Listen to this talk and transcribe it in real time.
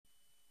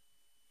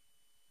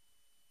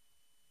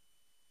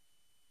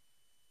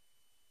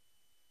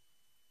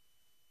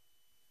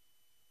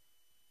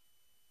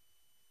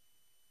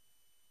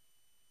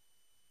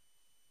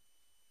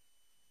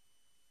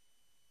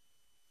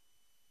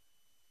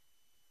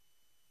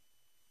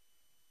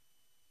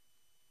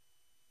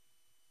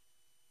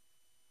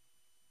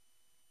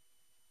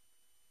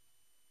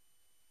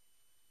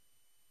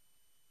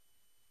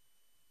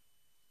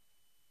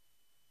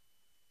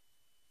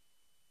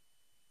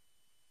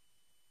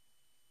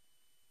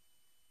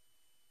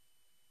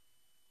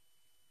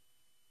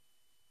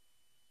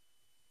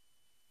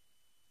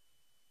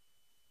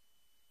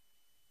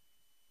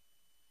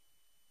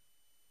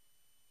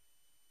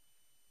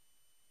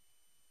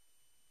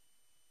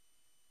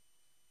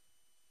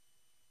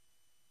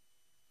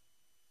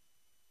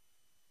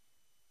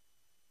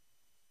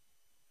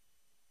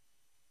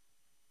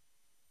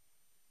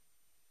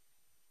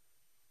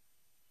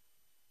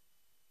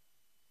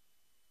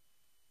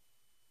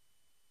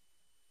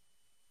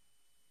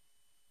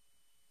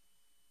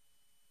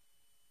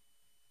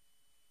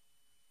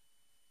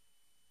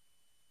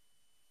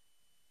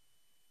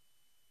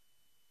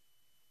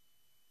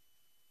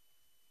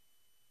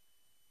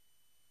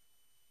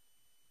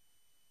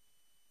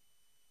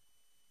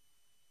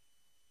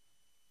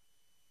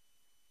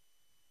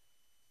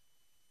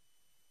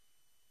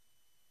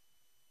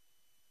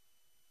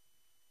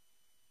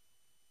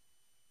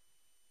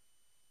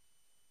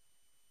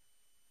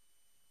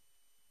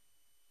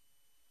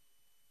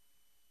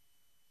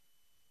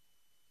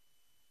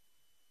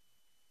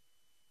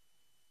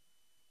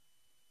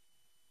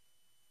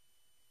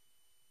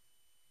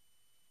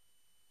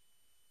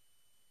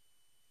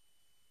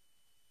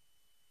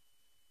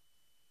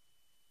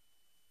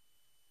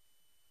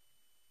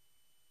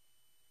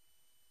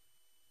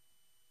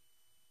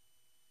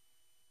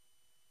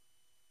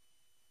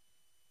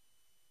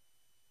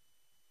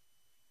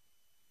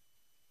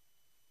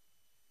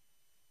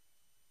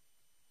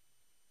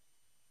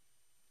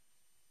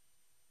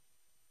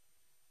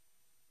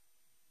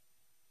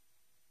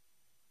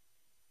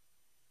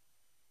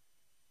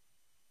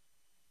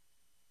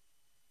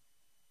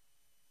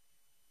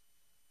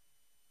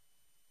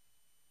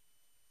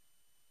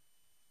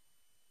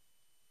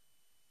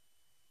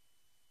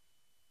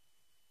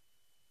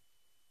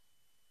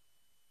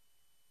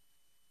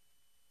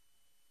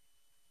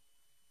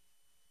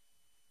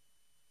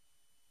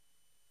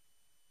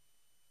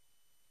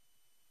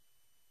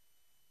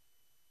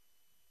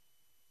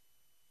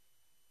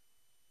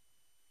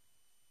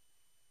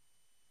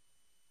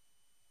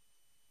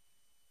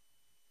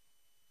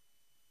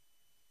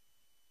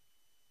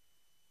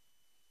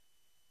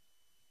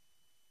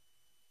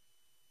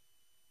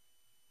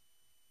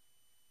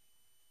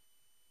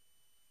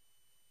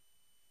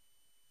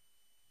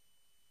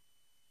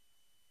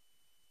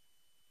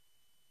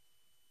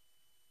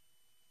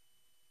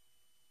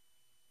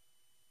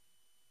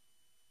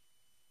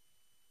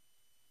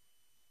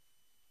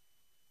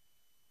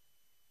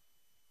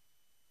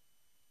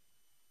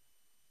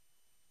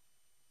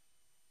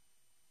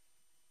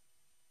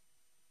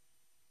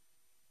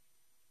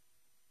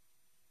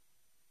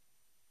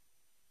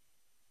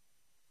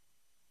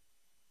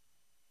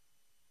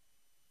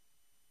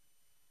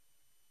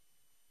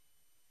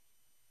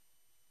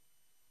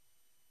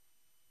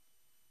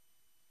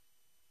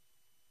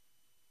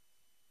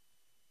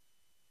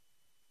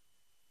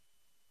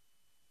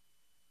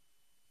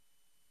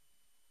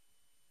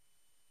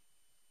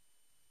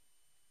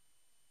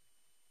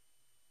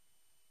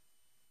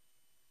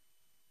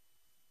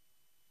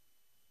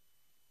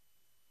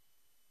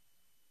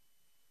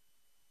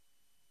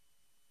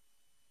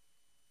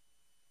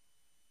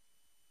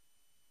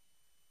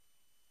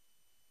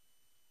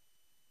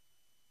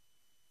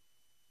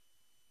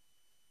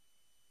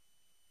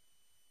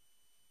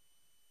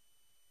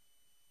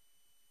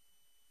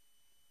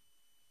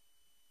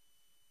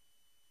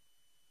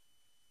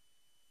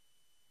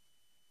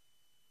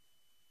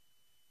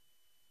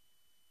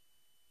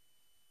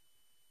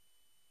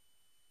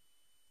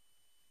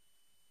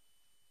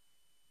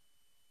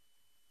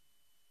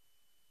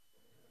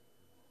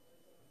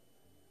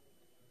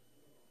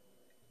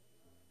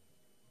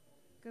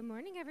Good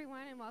morning,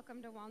 everyone, and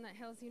welcome to Walnut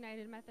Hills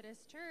United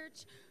Methodist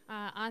Church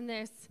on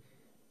this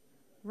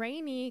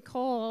rainy,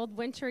 cold,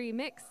 wintry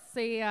mix,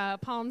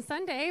 Palm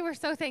Sunday. We're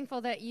so thankful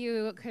that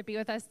you could be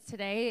with us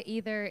today,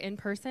 either in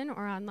person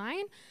or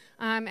online,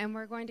 and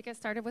we're going to get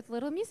started with a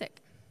little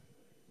music.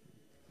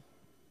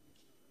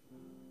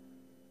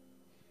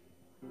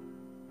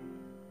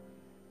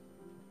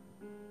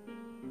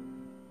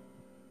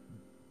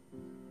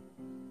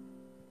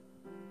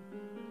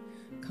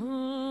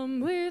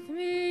 Come with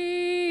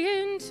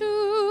me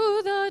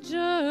into the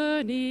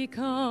journey,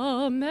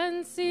 come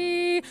and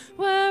see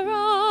where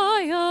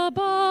I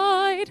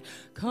abide.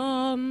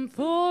 Come,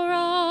 for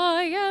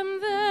I am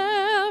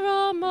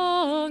there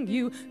among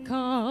you.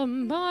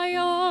 Come, my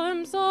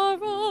arms are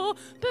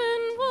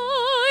open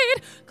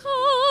wide.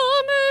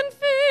 Come and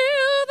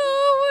feel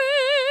the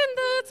wind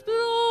that's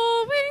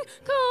blowing.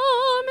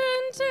 Come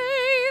and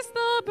taste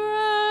the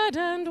bread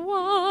and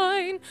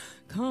wine.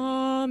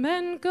 Come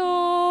and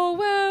go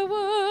where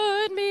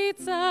word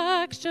meets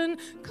action.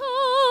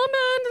 Come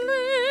and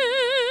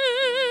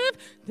live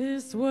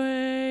this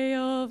way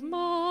of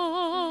mine.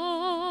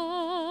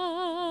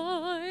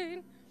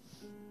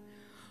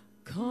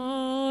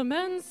 Come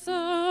and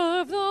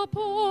serve the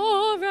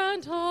poor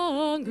and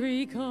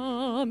hungry.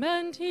 Come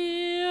and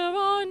hear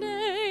our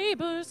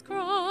neighbors'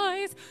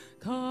 cries.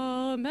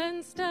 Come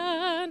and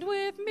stand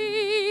with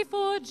me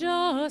for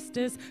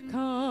justice.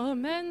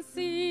 Come and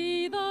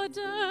see the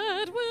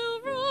dead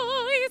will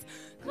rise.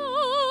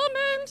 Come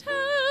and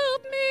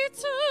help me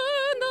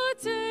turn the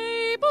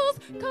tables.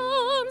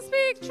 Come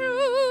speak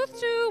truth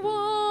to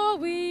all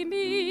we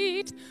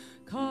meet.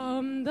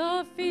 Come,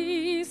 the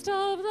feast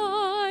of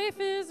life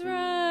is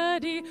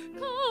ready.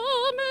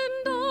 Come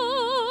and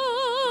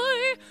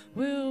I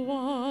will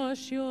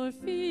wash your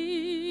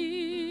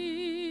feet.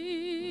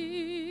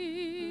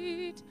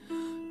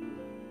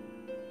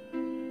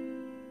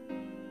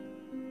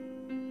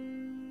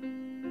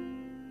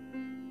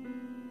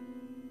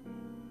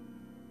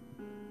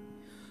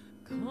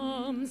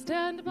 Come,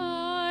 stand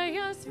by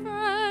us,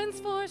 friends,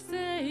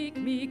 forsake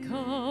me.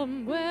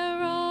 Come where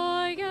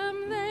I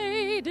am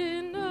laid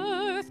in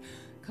earth.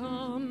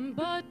 Come,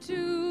 but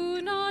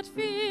do not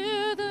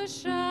fear the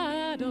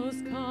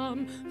shadows.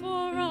 Come,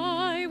 for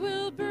I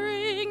will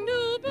bring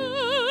new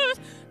birth.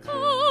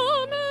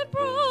 Come, a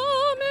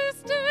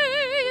promised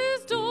day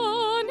is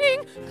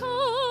dawning.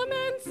 Come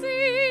and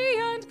see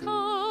and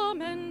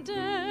come and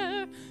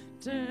dare.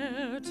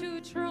 Dare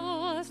to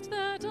trust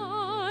that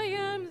I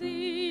am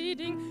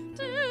leading.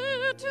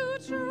 Dare to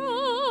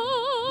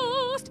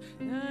trust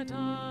that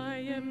I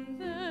am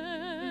there.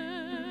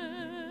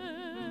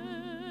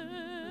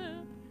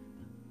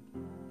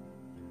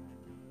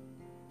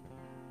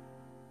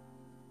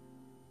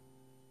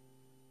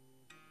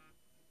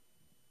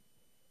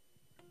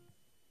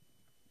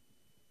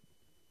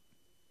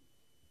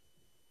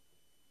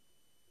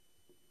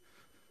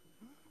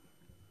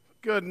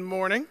 Good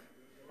morning,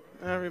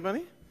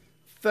 everybody.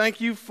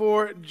 Thank you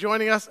for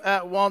joining us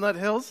at Walnut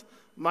Hills.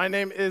 My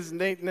name is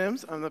Nate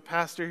Nims. I'm the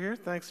pastor here.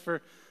 Thanks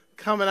for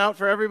coming out.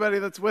 For everybody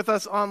that's with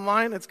us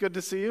online, it's good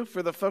to see you.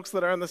 For the folks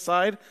that are on the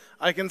side,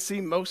 I can see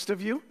most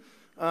of you.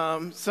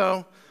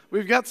 So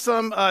we've got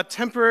some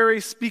temporary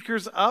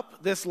speakers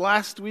up. This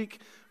last week,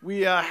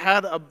 we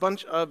had a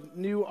bunch of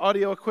new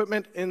audio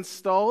equipment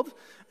installed,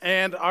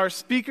 and our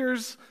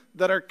speakers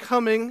that are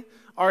coming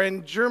are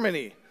in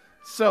Germany.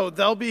 So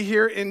they'll be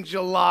here in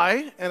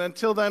July, and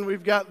until then,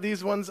 we've got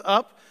these ones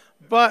up.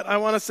 But I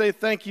want to say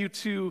thank you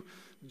to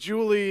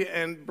Julie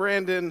and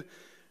Brandon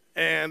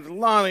and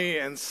Lonnie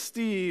and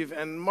Steve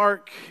and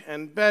Mark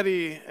and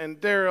Betty and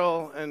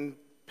Daryl and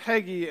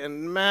Peggy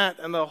and Matt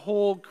and the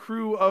whole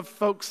crew of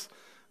folks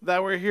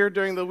that were here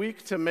during the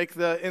week to make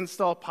the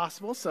install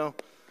possible. So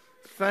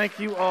thank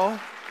you all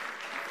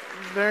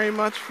very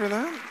much for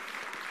that.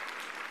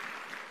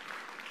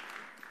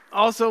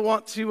 Also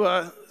want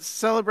to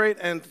celebrate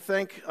and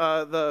thank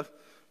the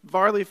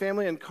Varley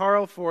family and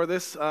Carl for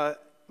this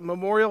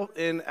memorial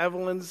in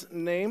Evelyn's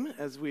name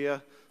as we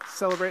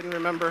celebrate and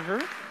remember her.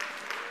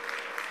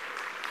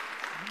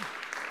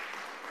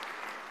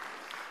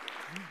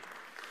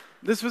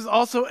 This was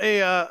also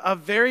a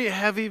very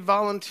heavy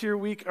volunteer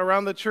week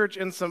around the church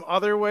in some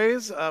other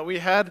ways. We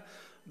had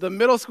the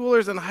middle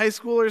schoolers and high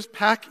schoolers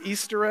pack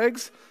Easter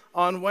eggs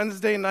on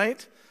Wednesday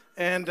night.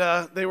 And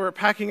they were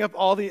packing up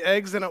all the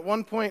eggs, and at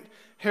one point,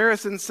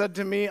 Harrison said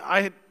to me,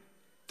 I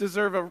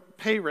deserve a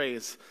pay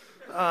raise.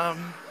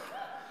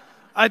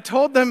 I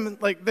told them,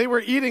 they were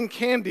eating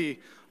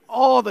candy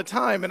all the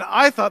time, and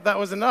I thought that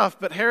was enough,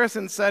 but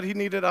Harrison said he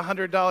needed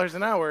 $100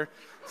 an hour,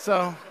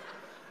 so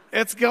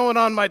it's going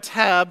on my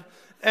tab.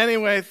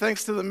 Anyway,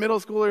 thanks to the middle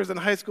schoolers and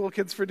high school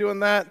kids for doing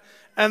that.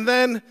 And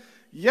then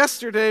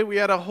yesterday, we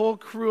had a whole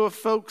crew of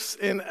folks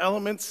in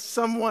elements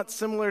somewhat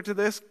similar to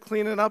this,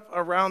 cleaning up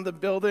around the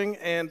building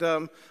and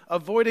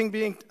avoiding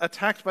being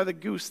attacked by the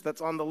goose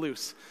that's on the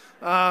loose.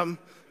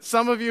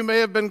 Some of you may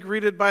have been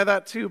greeted by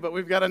that too, but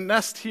we've got a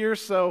nest here,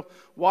 so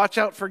watch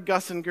out for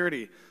Gus and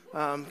Gertie,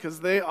 because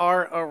they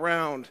are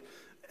around.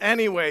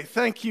 Anyway,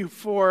 thank you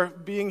for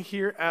being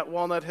here at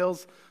Walnut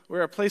Hills.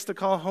 We're a place to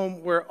call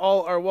home where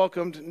all are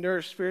welcomed,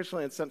 nourished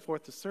spiritually, and sent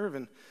forth to serve,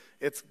 and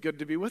it's good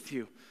to be with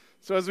you.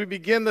 So as we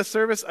begin the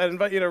service, I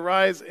invite you to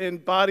rise in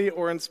body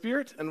or in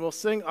spirit, and we'll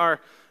sing our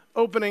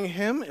opening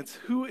hymn. It's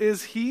Who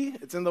Is He?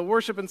 It's in the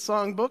Worship and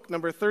Song book,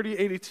 number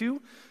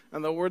 3082,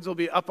 and the words will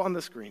be up on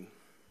the screen.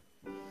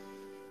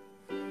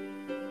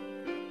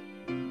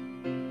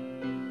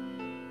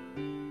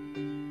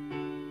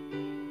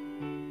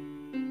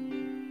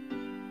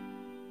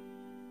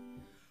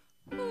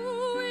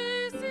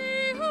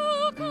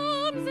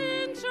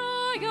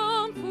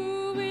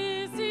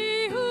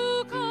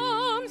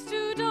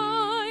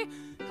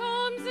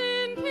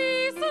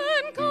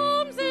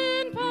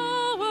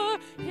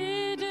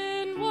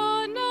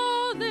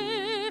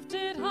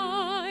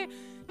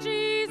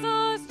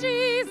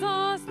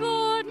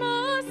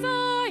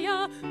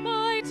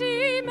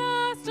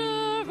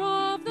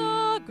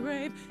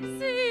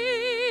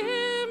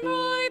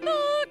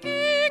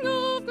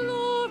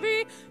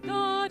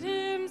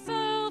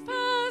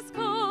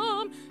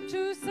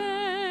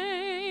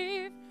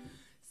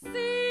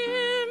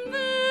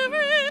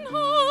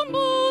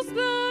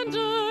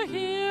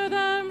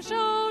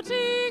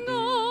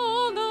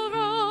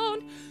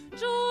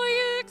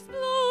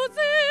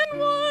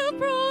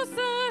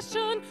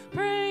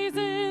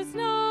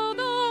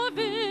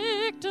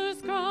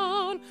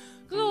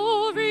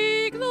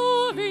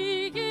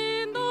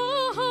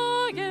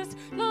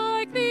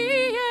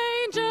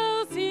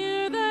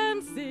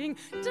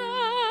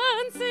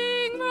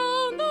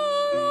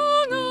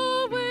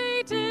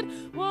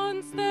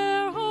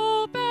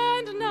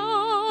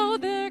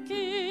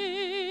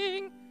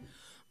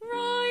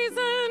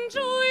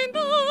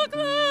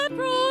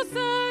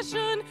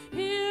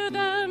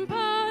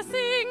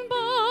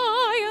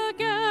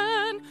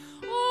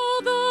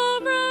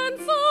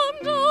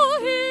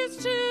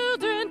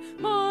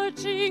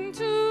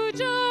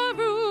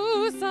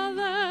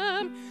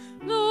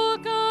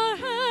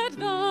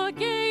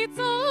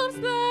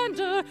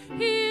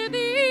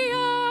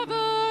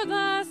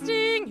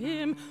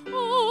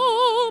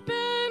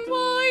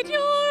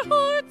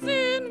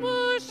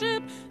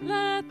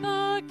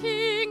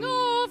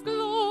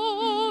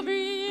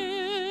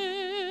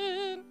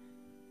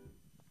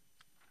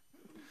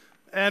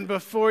 And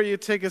before you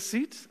take a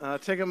seat,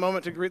 take a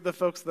moment to greet the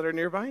folks that are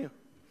nearby you.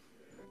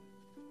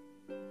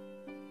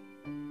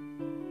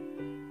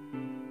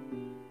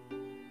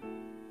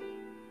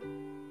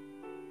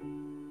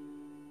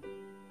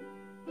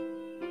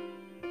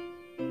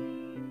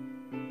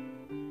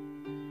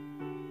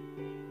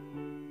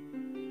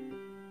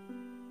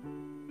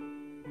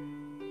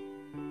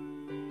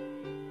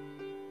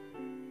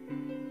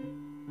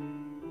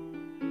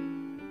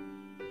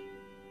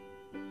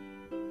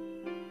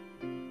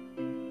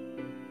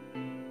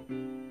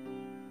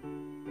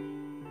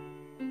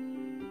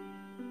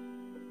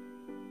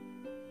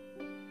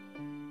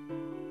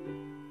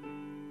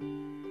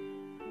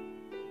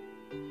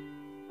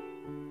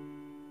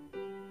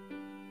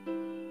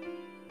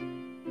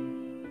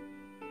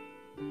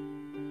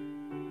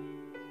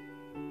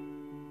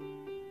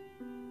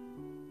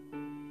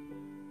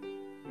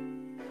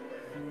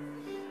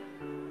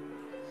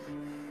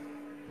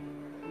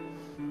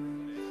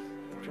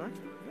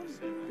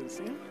 Good to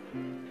see you.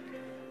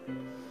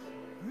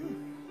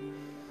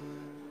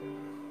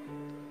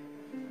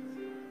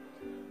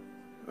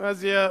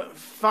 As you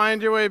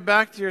find your way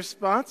back to your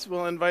spots,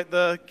 we'll invite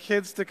the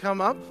kids to come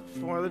up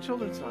for the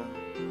children's time.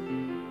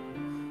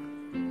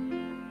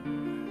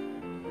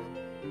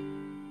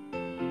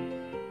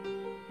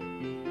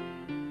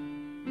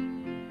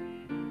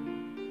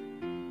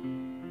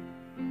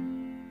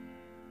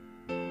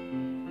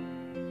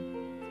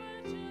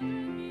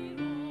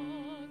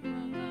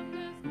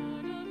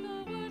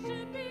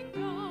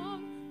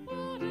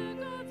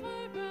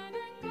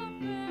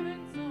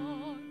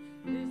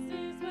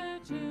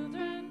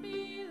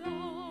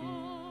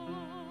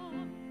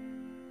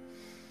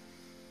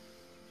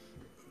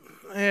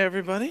 Hey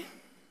everybody,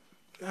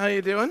 how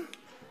you doing? Good.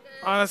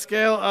 On a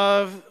scale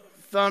of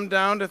thumb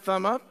down to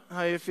thumb up,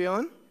 how you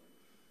feeling?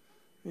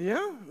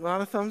 Yeah, a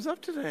lot of thumbs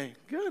up today.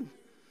 Good,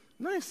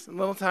 nice. A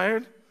little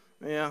tired?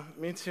 Yeah,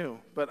 me too.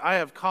 But I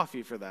have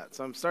coffee for that,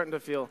 so I'm starting to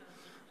feel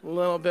a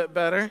little bit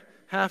better.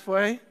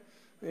 Halfway?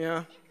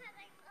 Yeah.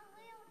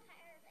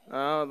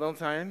 Oh, a little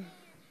tired?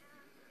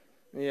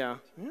 Yeah.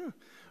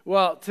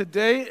 Well,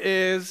 today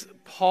is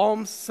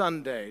Palm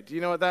Sunday. Do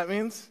you know what that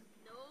means?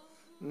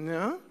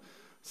 No?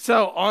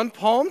 So on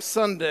Palm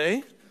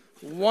Sunday,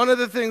 one of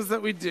the things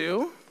that we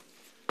do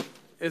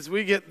is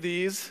we get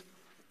these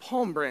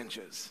palm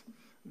branches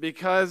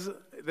because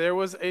there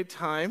was a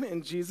time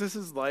in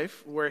Jesus'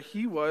 life where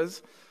he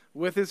was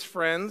with his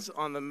friends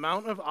on the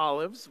Mount of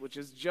Olives, which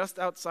is just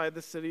outside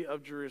the city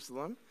of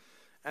Jerusalem,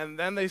 and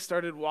then they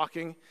started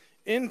walking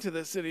into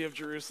the city of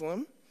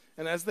Jerusalem,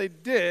 and as they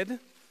did,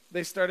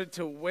 they started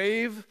to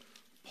wave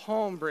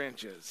palm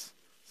branches.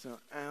 So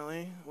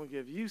Allie, we'll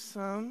give you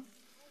some.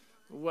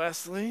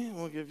 Wesley,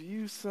 we'll give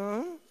you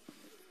some.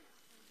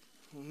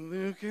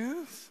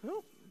 Lucas,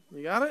 oh,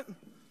 you got it?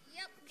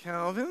 Yep.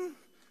 Calvin.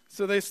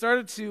 So they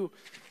started to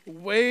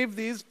wave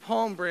these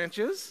palm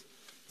branches,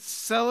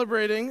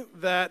 celebrating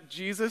that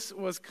Jesus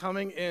was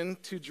coming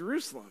into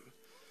Jerusalem.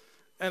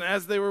 And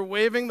as they were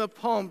waving the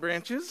palm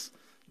branches,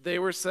 they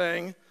were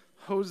saying,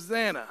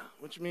 Hosanna,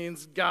 which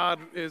means God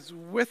is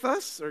with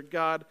us, or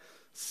God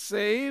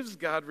saves,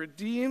 God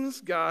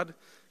redeems, God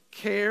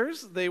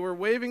cares. They were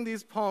waving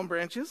these palm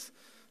branches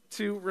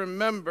to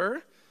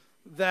remember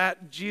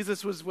that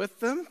Jesus was with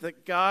them,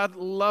 that God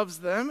loves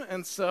them,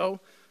 and so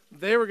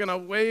they were going to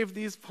wave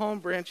these palm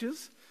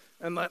branches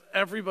and let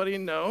everybody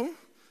know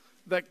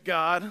that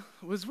God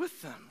was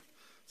with them.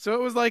 So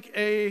it was like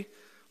a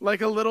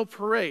little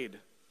parade.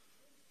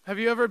 Have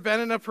you ever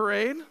been in a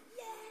parade?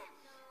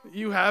 Yeah.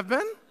 You have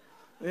been?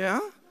 Yeah?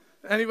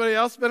 Anybody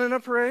else been in a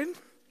parade?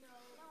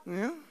 No.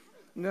 Yeah?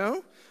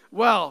 No?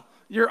 Well,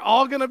 you're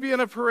all going to be in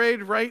a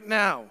parade right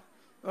now,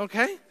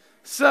 okay?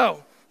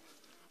 So,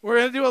 we're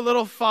going to do a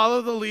little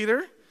follow the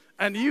leader,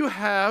 and you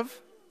have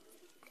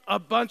a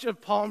bunch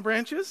of palm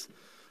branches.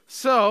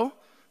 So,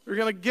 we're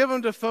going to give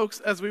them to folks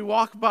as we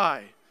walk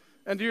by.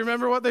 And do you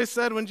remember what they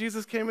said when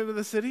Jesus came into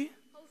the city?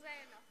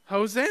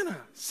 Hosanna.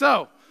 Hosanna.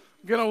 So,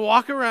 we're going to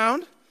walk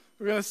around,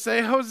 we're going to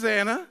say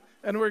Hosanna,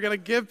 and we're going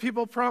to give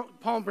people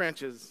palm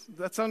branches. Does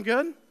that sound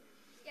good?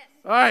 Yes.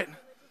 All right. I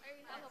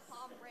have a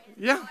palm branch.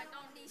 Yeah.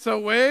 So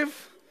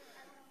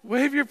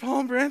wave your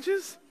palm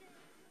branches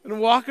and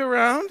walk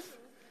around.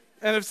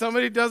 And if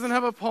somebody doesn't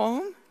have a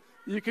palm,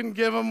 you can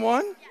give them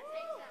one.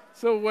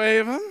 So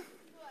wave them.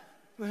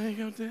 There you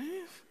go,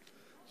 Dave.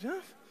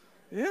 Jeff.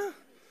 Yeah.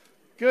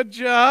 Good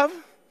job.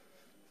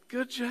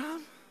 Good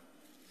job.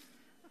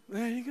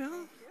 There you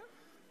go.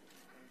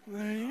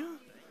 There you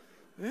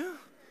go. Yeah.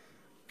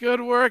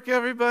 Good work,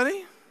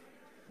 everybody.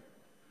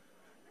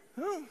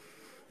 Oh.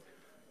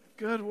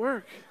 Good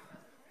work.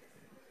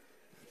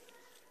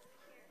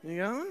 You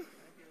got one?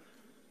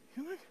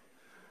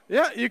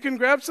 Yeah, you can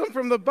grab some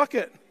from the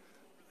bucket.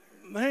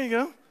 There you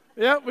go.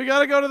 Yeah, we got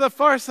to go to the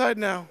far side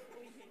now.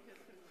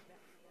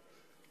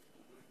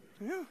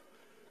 Yeah.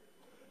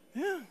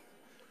 Yeah.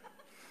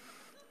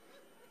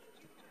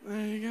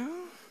 There you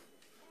go.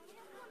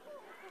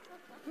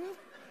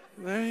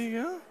 There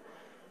you go.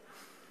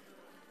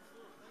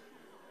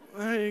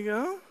 There you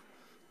go.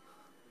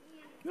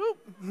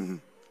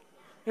 Oop.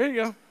 Here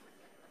you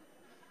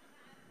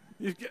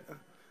go.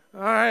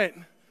 All right.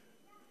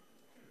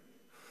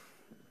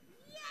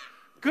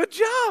 Good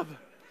job.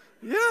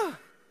 Yeah.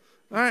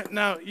 All right,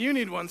 now you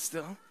need one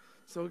still,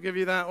 so we'll give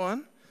you that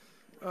one.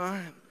 All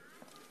right.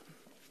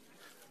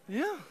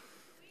 Yeah.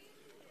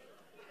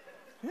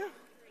 Yeah.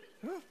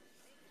 Yeah.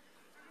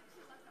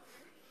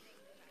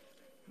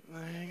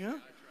 There you go.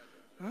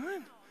 All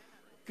right.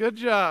 Good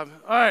job.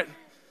 All right.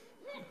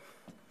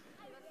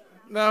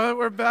 Now that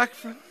we're back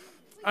from,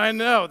 I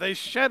know, they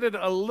shedded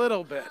a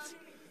little bit.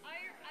 I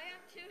have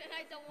two and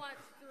I don't want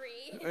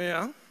three.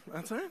 Yeah,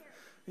 that's all right.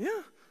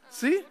 Yeah.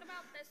 See? What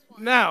about this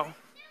one? Now,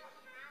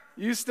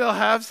 you still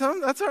have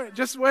some? That's all right.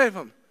 Just wave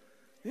them.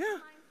 Yeah.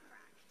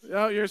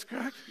 Oh, yours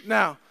cracked?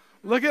 Now,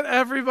 look at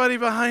everybody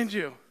behind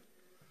you.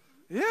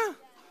 Yeah.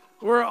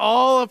 We're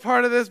all a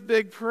part of this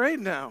big parade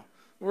now.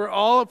 We're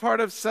all a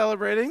part of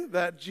celebrating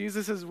that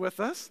Jesus is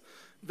with us,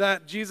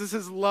 that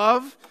Jesus'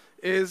 love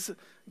is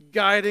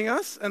guiding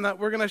us, and that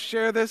we're going to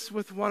share this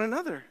with one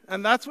another.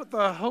 And that's what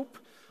the hope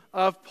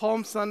of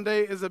Palm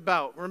Sunday is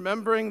about,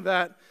 remembering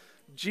that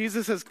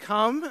Jesus has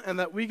come and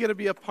that we get to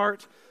be a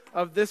part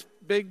of this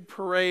big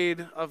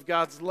parade of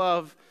God's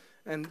love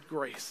and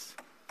grace.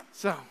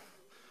 So,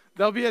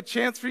 there'll be a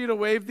chance for you to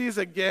wave these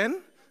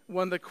again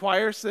when the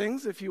choir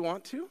sings if you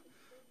want to.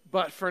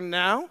 But for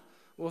now,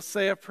 we'll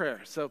say a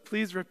prayer. So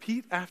please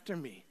repeat after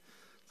me.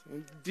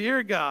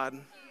 Dear God,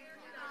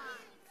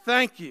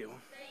 thank you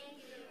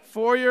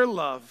for your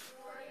love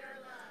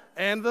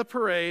and the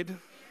parade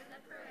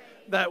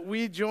that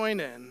we join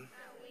in.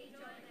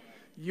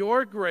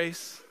 Your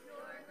grace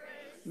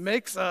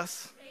makes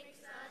us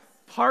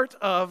part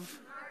of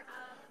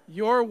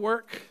your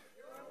work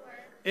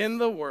in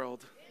the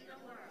world.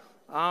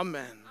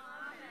 Amen.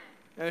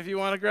 And if you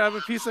want to grab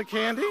a piece of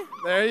candy,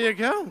 there you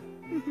go.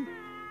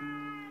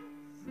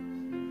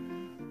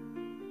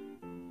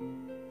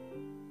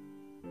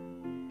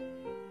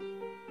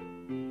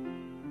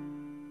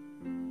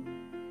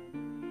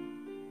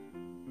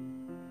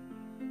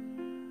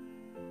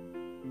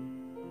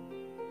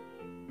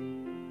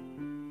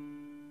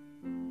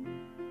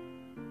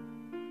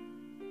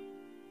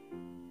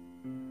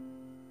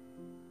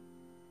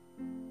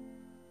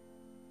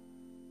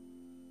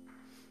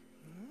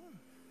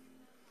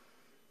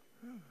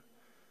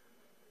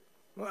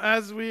 Well,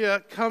 as we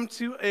come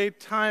to a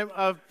time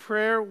of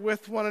prayer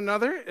with one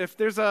another, if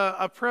there's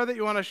a prayer that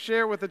you want to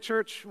share with the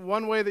church,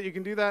 one way that you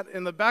can do that,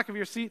 in the back of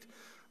your seat,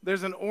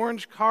 there's an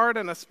orange card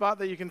and a spot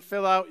that you can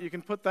fill out. You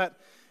can put that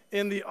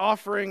in the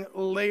offering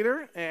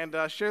later and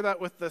share that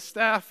with the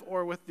staff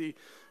or with the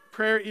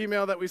prayer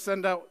email that we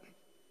send out.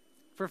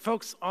 For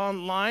folks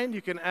online,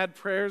 you can add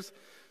prayers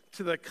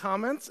to the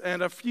comments,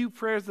 and a few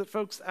prayers that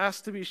folks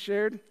asked to be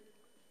shared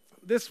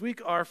this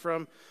week are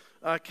from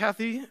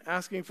Kathy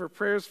asking for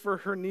prayers for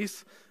her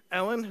niece,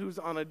 Ellen, who's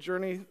on a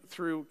journey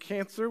through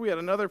cancer. We had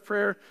another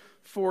prayer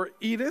for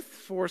Edith,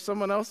 for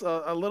someone else,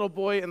 a little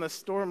boy in the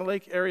Storm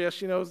Lake area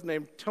she knows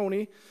named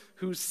Tony,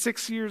 who's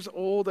 6 years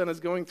old and is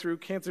going through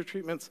cancer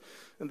treatments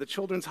in the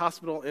Children's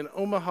Hospital in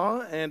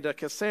Omaha. And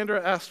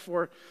Cassandra asked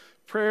for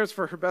prayers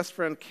for her best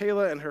friend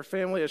Kayla and her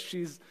family as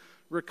she's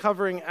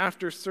recovering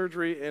after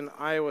surgery in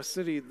Iowa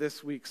City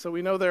this week. So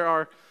we know there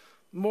are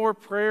more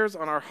prayers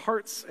on our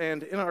hearts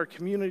and in our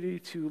community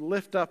to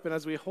lift up. And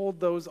as we hold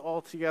those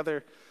all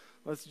together,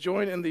 let's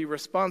join in the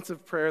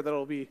responsive prayer that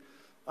will be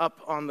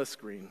up on the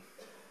screen.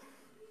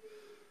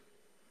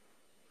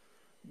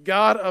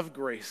 God of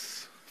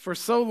grace, for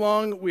so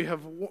long we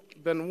have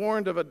been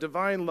warned of a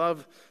divine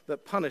love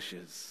that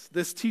punishes.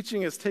 This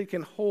teaching has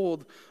taken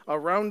hold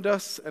around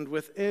us and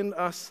within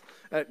us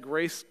at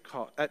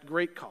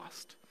great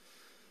cost.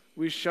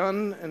 We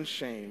shun and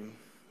shame.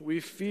 We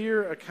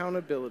fear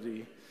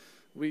accountability.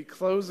 We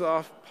close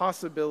off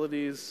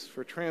possibilities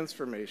for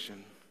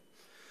transformation.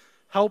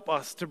 Help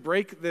us to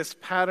break this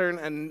pattern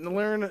and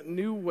learn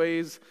new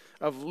ways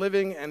of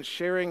living and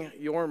sharing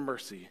your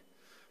mercy.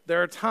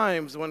 There are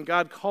times when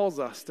God calls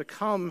us to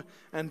come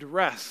and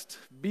rest,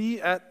 be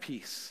at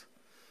peace.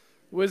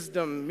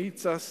 Wisdom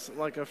meets us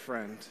like a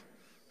friend,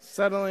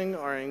 settling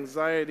our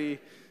anxiety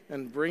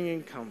and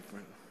bringing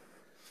comfort.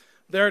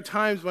 There are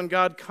times when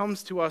God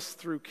comes to us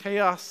through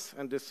chaos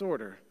and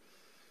disorder.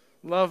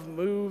 Love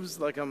moves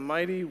like a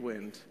mighty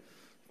wind,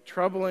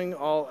 troubling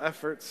all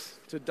efforts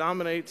to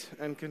dominate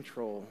and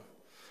control.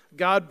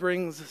 God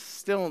brings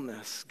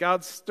stillness.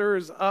 God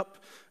stirs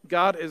up.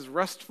 God is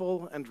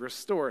restful and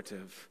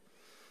restorative.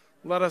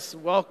 Let us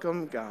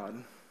welcome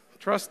God,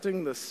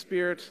 trusting the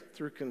Spirit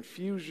through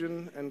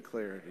confusion and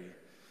clarity.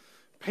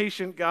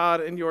 Patient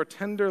God, in your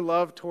tender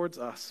love towards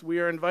us, we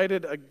are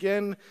invited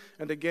again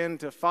and again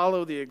to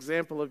follow the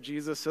example of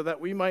Jesus so that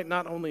we might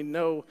not only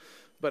know,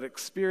 but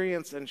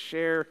experience and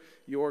share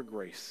your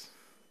grace.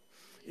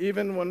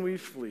 Even when we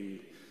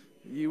flee,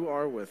 you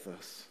are with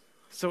us.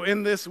 So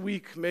in this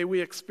week, may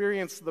we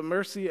experience the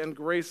mercy and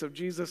grace of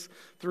Jesus,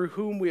 through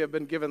whom we have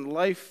been given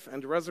life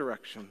and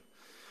resurrection.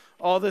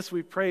 All this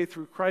we pray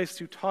through Christ,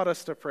 who taught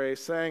us to pray,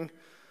 saying,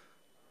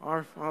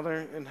 Our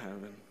Father in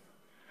heaven,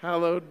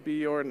 hallowed be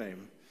your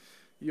name.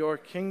 Your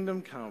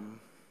kingdom come,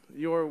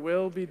 your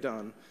will be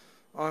done,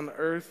 on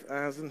earth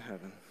as in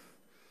heaven.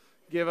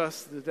 Give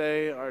us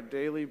today our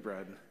daily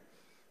bread.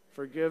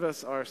 Forgive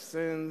us our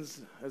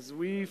sins as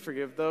we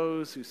forgive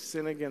those who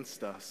sin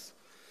against us.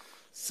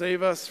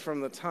 Save us from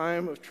the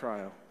time of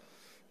trial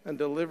and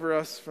deliver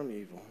us from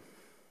evil.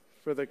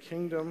 For the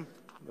kingdom,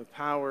 the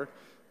power,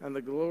 and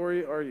the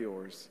glory are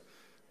yours,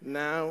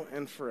 now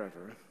and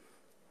forever.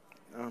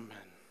 Amen.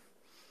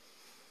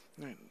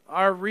 All right.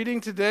 Our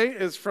reading today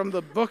is from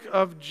the book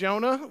of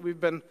Jonah. We've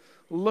been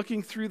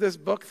looking through this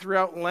book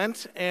throughout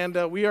Lent, and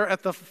we are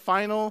at the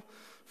final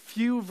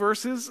few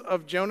verses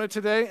of Jonah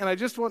today. And I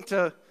just want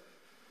to,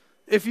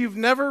 if you've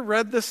never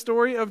read the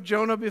story of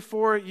Jonah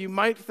before, you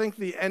might think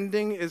the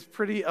ending is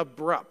pretty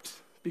abrupt,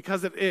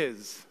 because it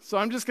is. So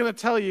I'm just going to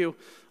tell you,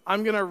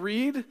 I'm going to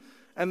read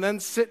and then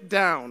sit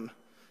down.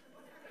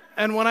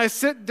 And when I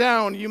sit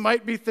down, you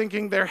might be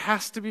thinking there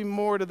has to be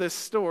more to this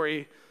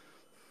story,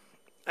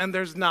 and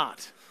there's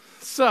not.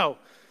 So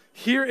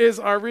here is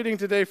our reading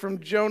today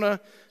from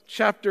Jonah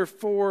chapter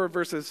 4,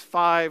 verses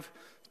 5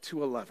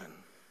 to 11.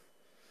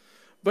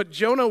 But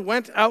Jonah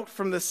went out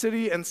from the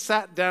city and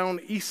sat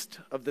down east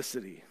of the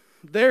city.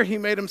 There he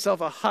made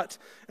himself a hut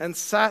and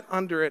sat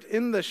under it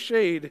in the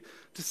shade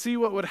to see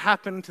what would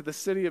happen to the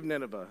city of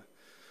Nineveh.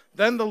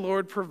 Then the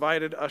Lord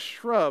provided a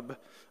shrub,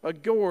 a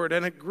gourd,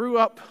 and it grew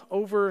up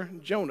over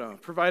Jonah,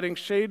 providing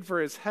shade for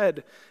his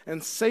head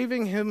and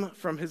saving him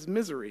from his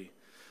misery.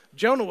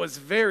 Jonah was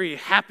very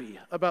happy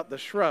about the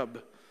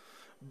shrub,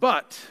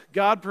 but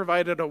God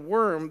provided a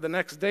worm the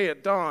next day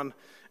at dawn,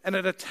 and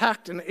it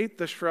attacked and ate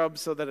the shrub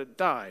so that it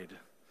died.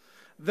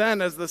 Then,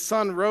 as the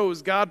sun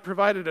rose, God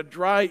provided a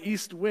dry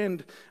east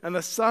wind, and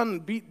the sun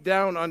beat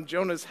down on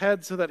Jonah's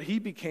head so that he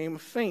became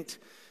faint.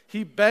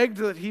 He begged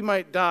that he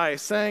might die,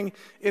 saying,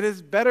 "It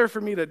is better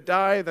for me to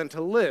die than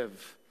to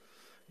live."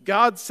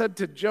 God said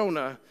to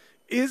Jonah,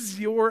 "Is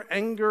your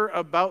anger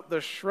about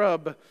the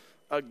shrub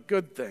a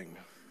good thing?"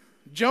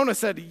 Jonah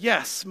said,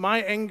 "Yes,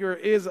 my anger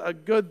is a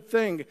good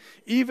thing,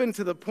 even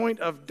to the point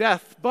of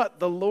death." But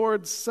the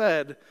Lord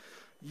said,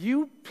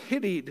 "You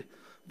pitied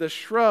the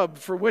shrub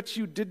for which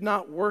you did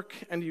not work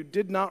and you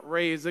did not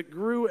raise. It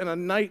grew in a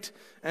night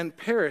and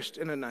perished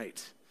in a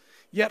night.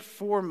 Yet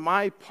for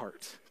my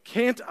part,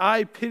 can't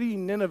I pity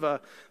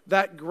Nineveh,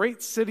 that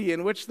great city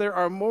in which there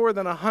are more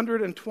than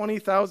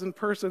 120,000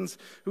 persons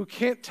who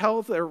can't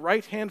tell their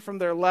right hand from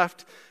their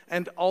left,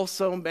 and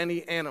also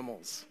many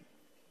animals?"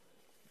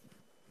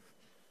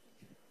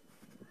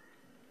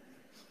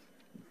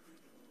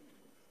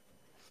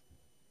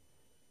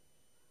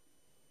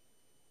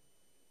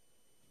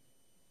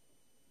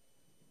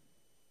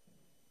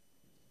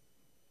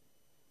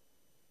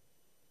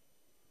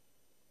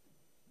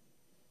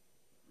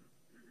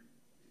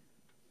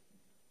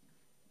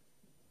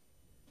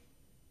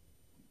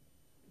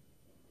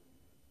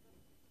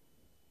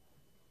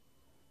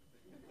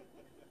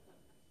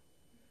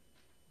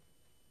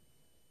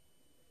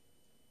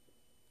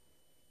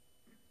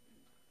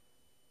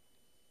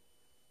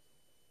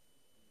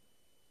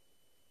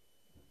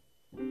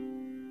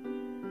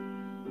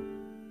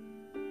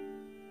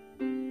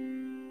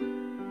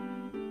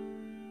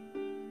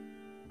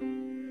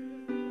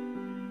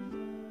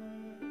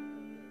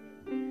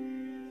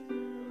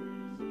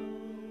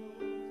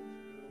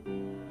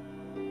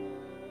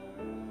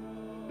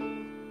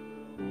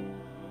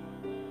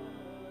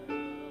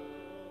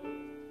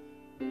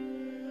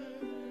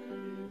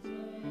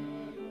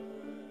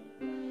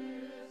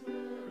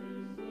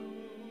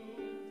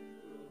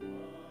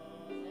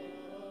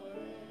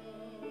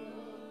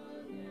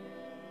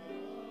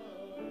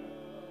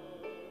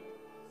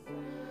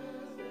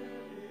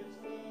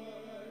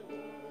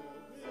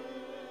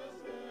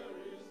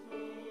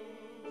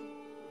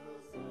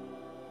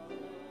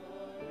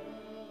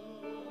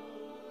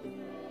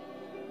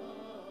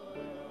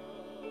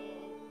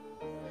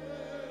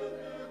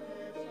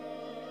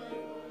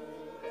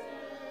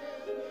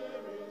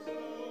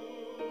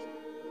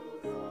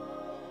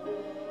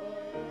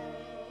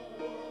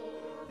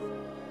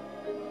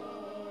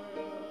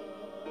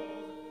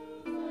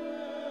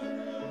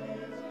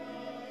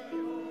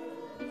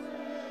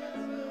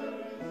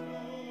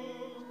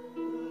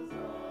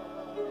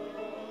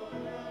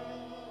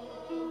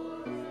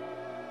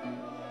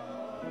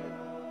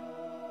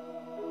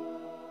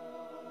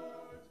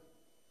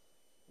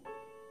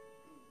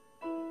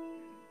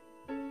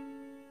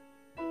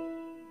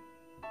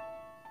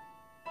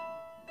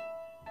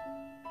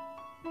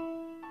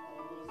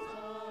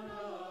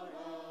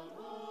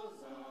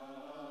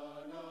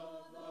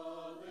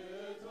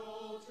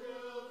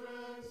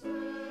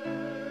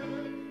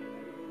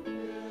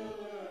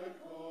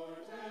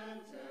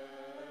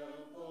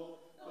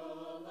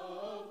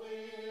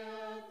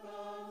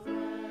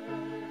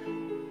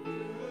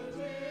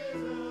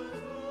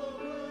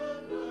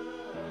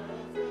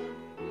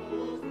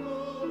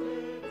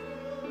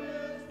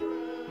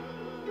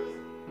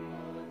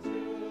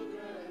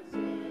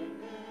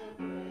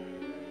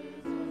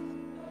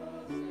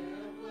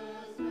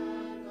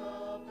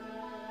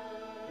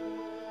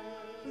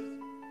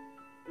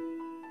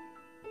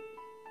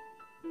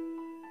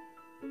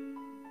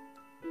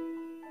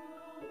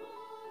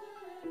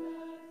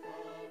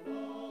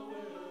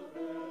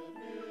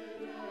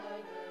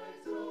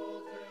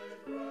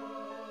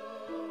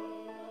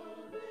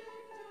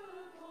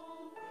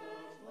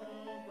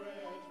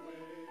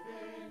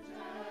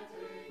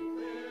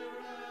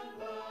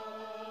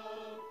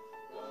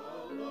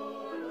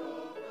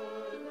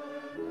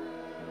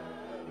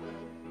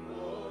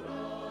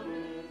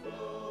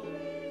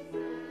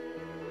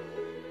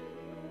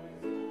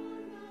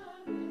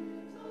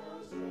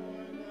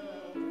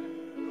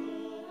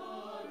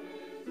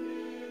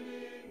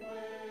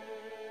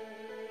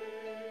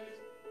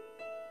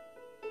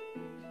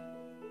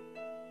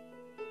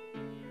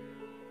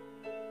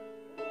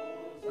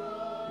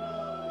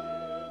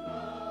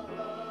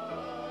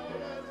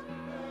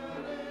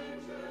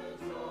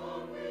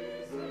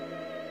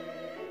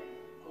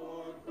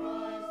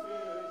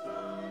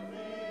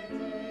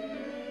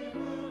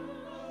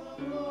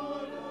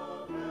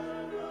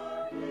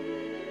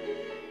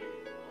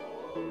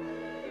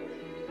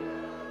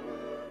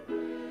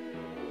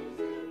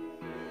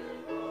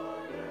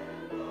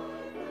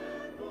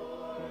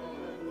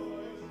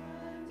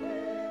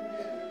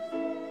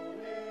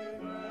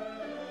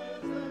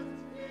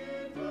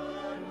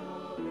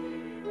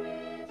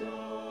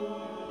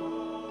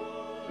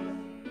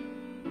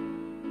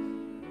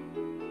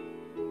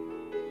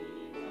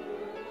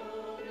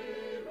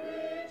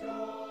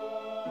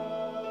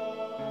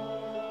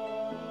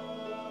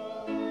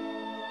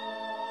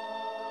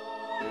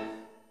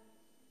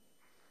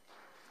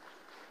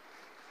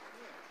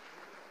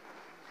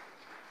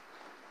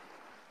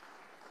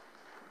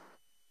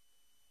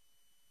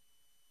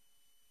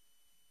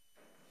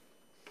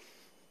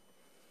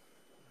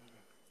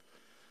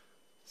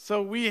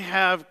 So we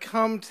have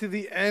come to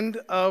the end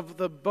of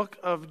the book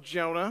of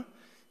Jonah,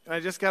 and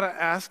I just got to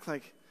ask,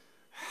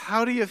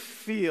 how do you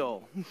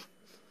feel?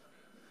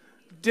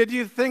 Did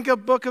you think a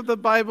book of the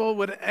Bible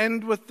would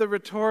end with the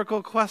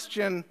rhetorical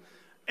question,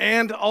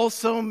 and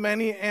also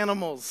many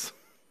animals?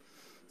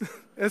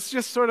 It's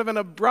just sort of an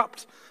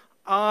abrupt,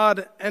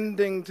 odd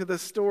ending to the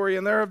story,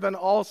 and there have been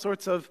all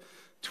sorts of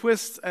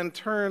twists and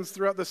turns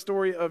throughout the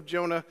story of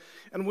Jonah.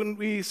 And when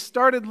we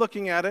started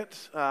looking at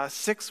it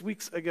 6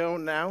 weeks ago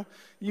now,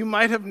 you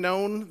might have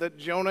known that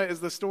Jonah is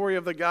the story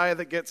of the guy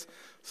that gets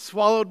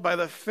swallowed by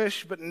the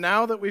fish. But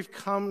now that we've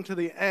come to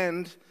the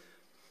end,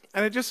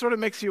 and it just sort of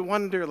makes you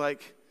wonder,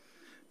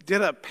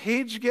 did a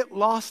page get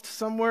lost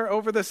somewhere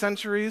over the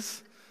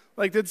centuries?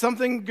 Did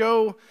something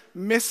go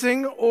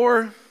missing?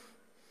 Or,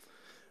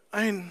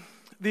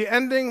 the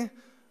ending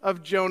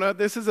of Jonah,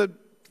 this is a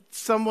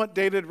somewhat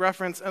dated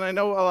reference, and I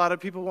know a lot of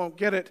people won't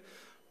get it,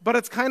 but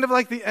it's kind of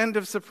like the end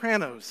of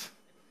Sopranos,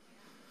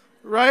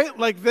 right?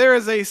 There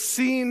is a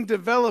scene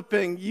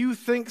developing, you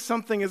think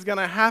something is going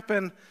to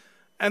happen,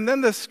 and then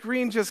the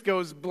screen just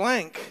goes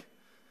blank,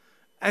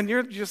 and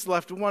you're just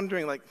left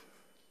wondering,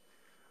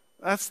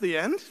 that's the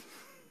end?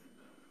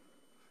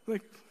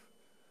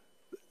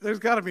 There's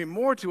got to be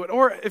more to it.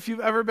 Or if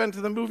you've ever been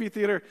to the movie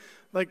theater,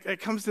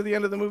 it comes to the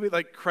end of the movie,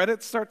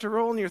 credits start to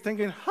roll, and you're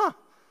thinking,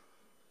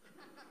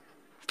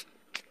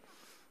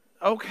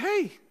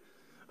 okay.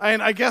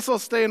 I guess I'll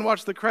stay and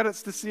watch the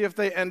credits to see if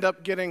they end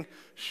up getting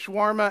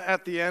shawarma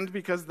at the end,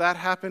 because that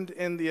happened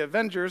in the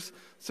Avengers.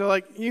 So,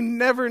 you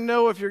never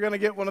know if you're going to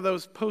get one of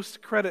those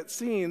post-credit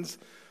scenes.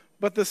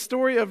 But the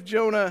story of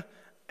Jonah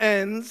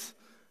ends,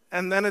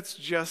 and then it's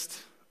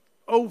just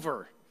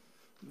over.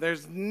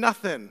 There's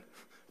nothing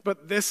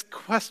but this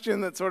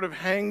question that sort of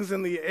hangs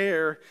in the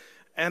air,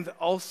 and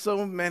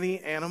also many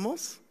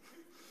animals,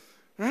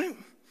 right?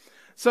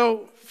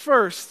 So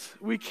first,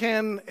 we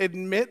can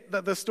admit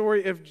that the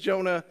story of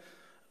Jonah,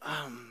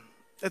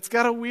 it's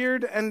got a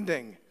weird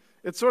ending.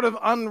 It sort of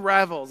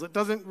unravels. It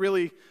doesn't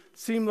really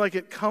seem like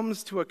it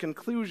comes to a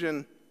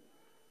conclusion.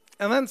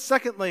 And then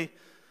secondly,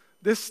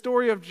 this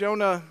story of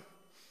Jonah,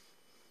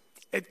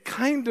 it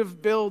kind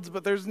of builds,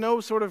 but there's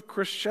no sort of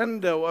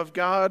crescendo of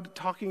God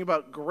talking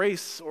about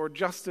grace or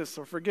justice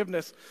or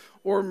forgiveness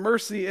or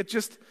mercy. It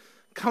just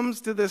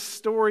comes to this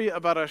story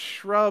about a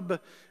shrub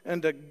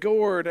and a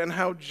gourd and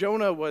how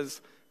Jonah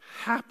was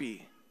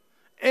happy.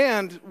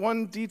 And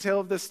one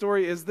detail of this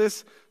story is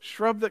this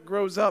shrub that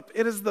grows up.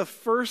 It is the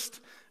first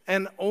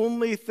and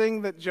only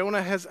thing that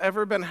Jonah has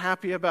ever been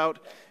happy about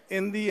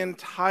in the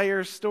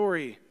entire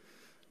story.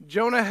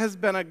 Jonah has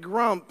been a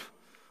grump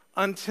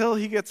until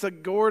he gets a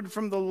gourd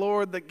from the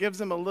Lord that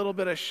gives him a little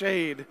bit of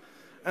shade.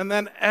 And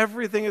then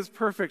everything is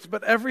perfect.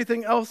 But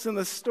everything else in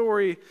the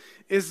story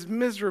is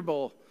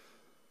miserable.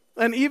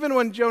 And even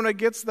when Jonah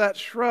gets that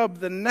shrub,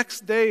 the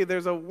next day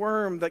there's a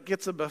worm that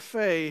gets a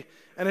buffet,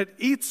 and it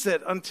eats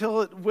it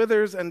until it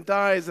withers and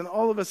dies, and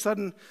all of a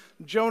sudden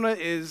Jonah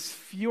is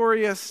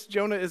furious.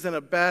 Jonah is in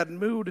a bad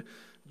mood.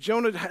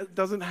 Jonah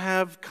doesn't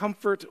have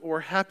comfort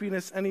or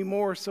happiness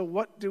anymore. So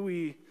what do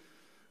we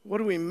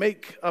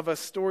make of a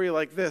story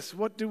like this?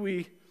 What do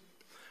we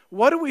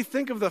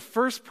think of the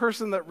first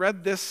person that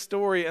read this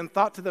story and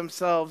thought to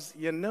themselves,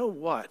 you know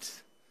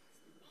what?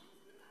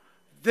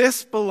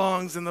 This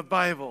belongs in the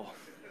Bible.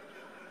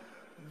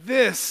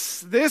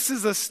 This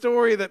is a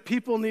story that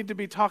people need to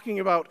be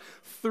talking about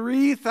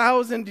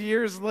 3,000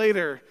 years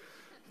later,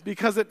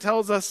 because it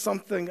tells us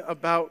something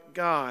about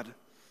God.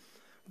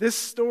 This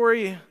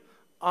story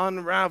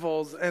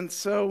unravels, and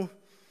so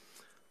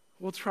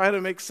we'll try to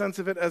make sense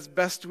of it as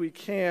best we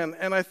can.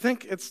 And I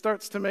think it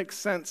starts to make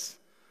sense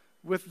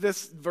with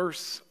this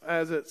verse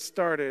as it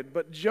started.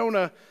 But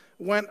Jonah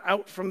went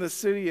out from the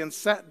city and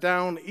sat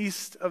down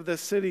east of the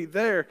city.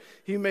 There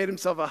he made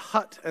himself a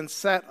hut and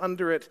sat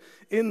under it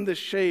in the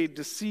shade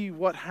to see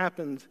what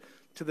happened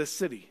to the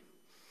city.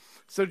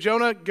 So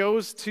Jonah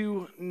goes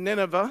to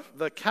Nineveh,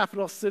 the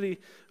capital city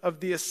of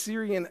the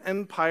Assyrian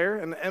Empire,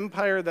 an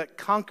empire that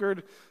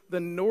conquered the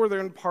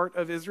northern part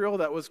of Israel,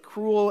 that was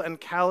cruel and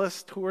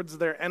callous towards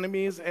their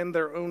enemies and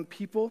their own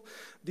people.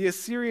 The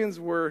Assyrians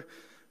were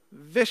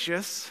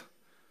vicious.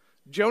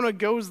 Jonah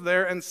goes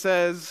there and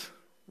says,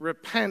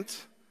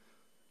 repent,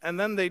 and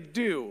then they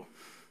do.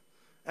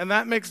 And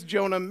that makes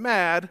Jonah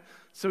mad,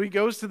 so he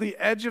goes to the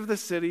edge of the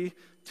city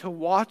to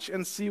watch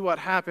and see what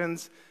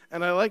happens.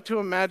 And I like to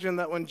imagine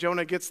that when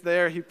Jonah gets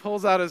there, he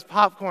pulls out his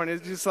popcorn.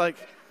 He's just like,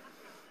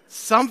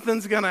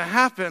 something's going to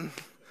happen.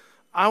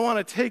 I want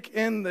to take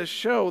in the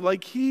show.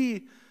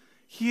 He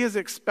is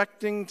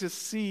expecting to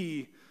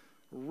see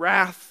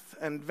wrath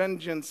and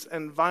vengeance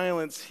and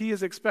violence. He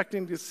is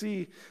expecting to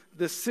see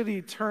the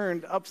city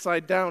turned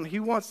upside down.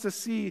 He wants to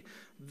see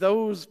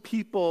those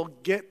people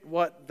get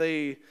what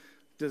they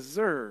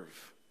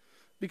deserve.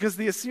 Because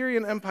the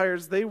Assyrian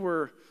empires, they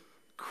were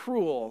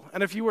cruel.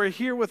 And if you were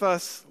here with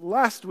us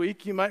last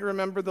week, you might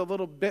remember the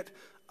little bit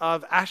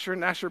of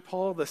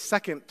Ashurnashirpal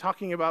II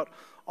talking about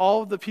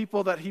all of the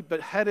people that he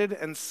beheaded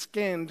and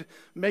skinned,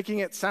 making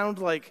it sound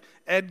like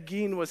Ed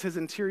Gein was his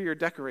interior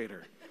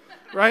decorator.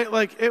 right?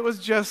 Like, it was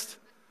just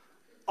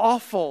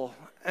awful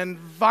and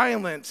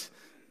violent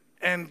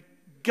and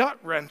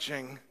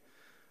gut-wrenching.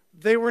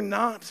 They were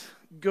not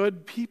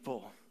good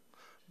people.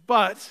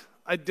 But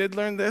I did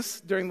learn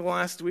this during the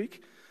last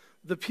week.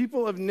 The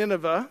people of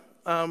Nineveh,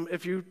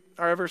 if you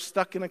are ever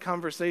stuck in a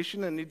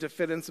conversation and need to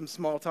fit in some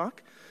small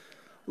talk,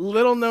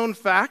 little known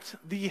fact,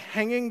 the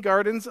Hanging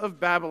Gardens of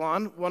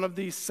Babylon, one of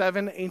the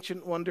 7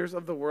 ancient wonders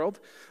of the world,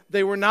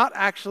 they were not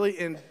actually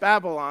in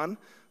Babylon,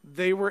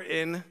 they were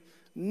in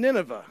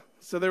Nineveh.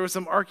 So there was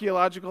some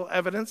archaeological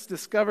evidence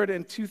discovered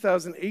in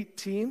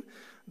 2018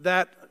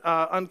 that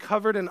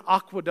uncovered an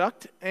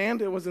aqueduct,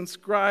 and it was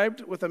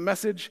inscribed with a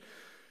message,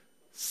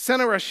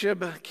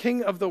 "Sennacherib,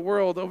 king of the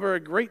world, over a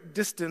great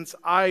distance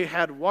I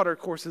had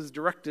watercourses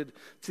directed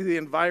to the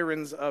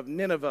environs of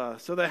Nineveh."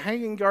 So the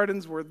Hanging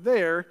Gardens were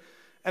there,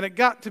 and it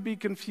got to be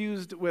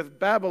confused with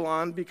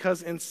Babylon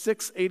because in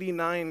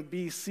 689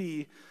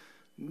 BC,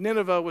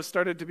 Nineveh was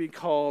started to be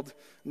called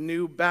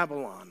New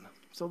Babylon.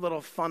 So a little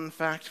fun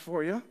fact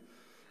for you.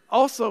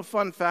 Also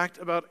fun fact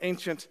about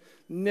ancient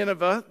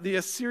Nineveh, the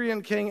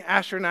Assyrian king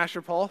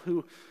Ashurnashirpal,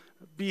 who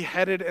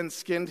beheaded and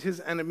skinned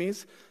his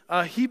enemies,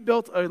 he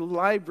built a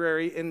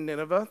library in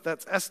Nineveh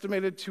that's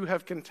estimated to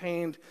have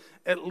contained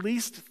at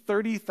least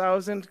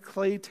 30,000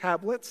 clay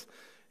tablets.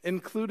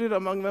 Included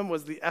among them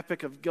was the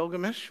Epic of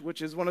Gilgamesh,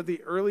 which is one of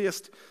the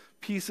earliest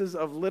pieces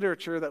of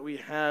literature that we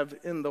have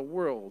in the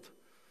world.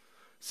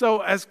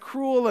 So as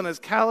cruel and as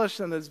callous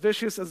and as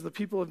vicious as the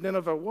people of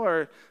Nineveh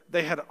were,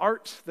 they had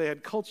art, they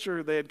had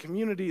culture, they had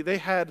community, they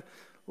had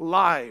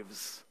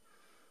lives.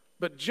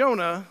 But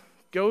Jonah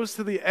goes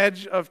to the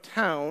edge of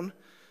town,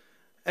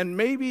 and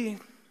maybe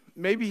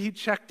he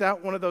checked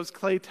out one of those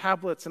clay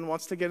tablets and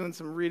wants to get in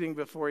some reading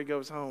before he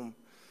goes home.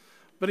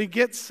 But he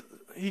gets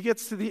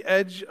to the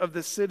edge of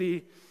the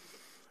city,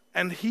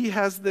 and he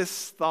has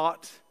this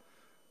thought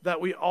that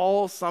we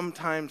all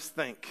sometimes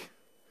think.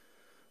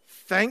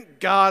 Thank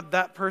God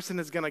that person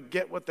is going to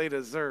get what they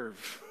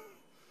deserve,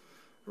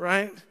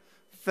 right?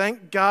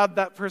 Thank God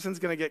that person's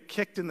going to get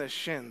kicked in the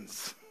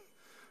shins.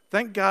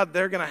 Thank God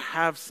they're going to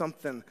have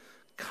something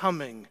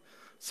coming.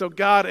 So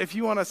God, if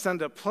you want to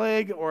send a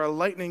plague or a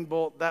lightning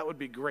bolt, that would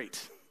be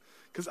great,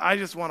 because I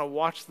just want to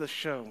watch the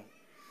show,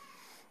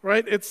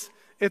 right? It's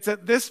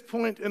at this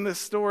point in this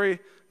story,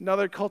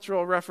 another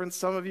cultural reference,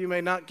 some of you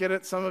may not get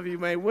it, some of you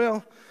may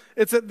will.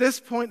 It's at this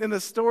point in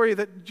the story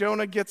that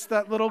Jonah gets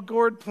that little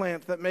gourd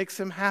plant that makes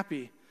him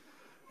happy.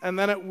 And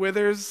then it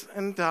withers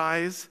and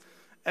dies,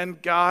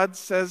 and God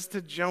says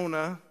to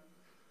Jonah,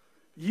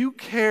 "You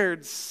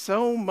cared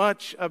so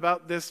much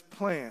about this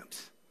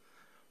plant,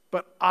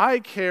 but I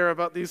care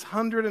about these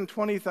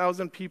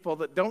 120,000 people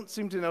that don't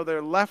seem to know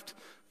their left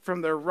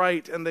from their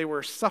right, and they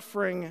were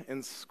suffering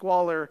in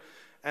squalor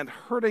and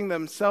hurting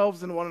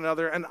themselves and one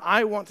another, and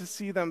I want to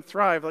see them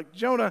thrive." Like,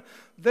 Jonah,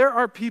 there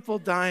are people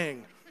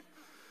dying,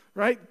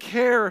 right?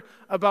 Care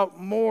about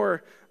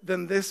more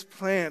than this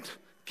plant.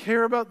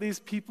 Care about these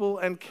people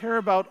and care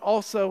about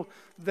also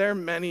their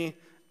many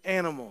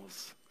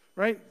animals,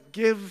 right?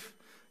 Give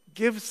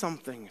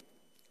something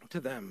to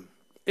them.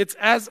 It's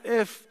as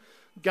if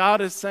God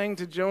is saying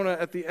to Jonah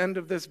at the end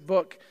of this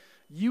book,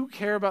 you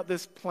care about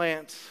this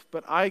plant,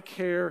 but I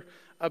care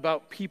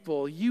about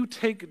people. You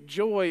take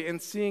joy in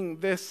seeing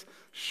this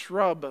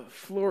shrub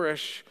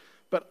flourish,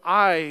 but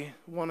I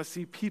want to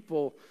see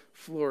people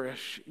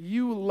flourish.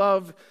 You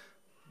love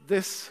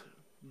this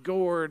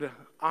gourd.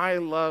 I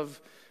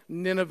love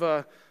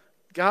Nineveh.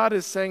 God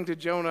is saying to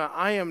Jonah,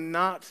 I am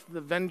not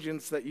the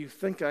vengeance that you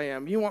think I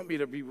am. You want me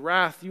to be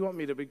wrath. You want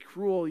me to be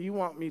cruel. You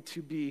want me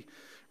to be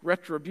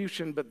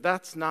retribution, but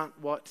that's not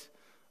what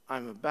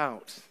I'm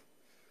about.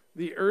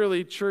 The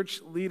early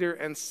church leader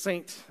and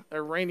saint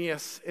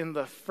Irenaeus in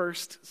the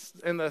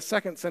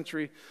 2nd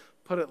century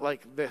put it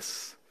like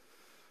this: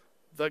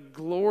 the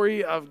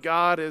glory of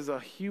God is a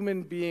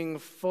human being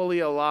fully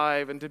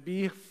alive, and to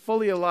be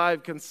fully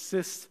alive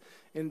consists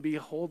in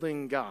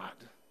beholding God.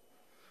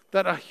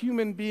 That a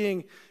human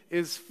being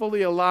is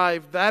fully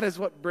alive, that is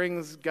what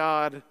brings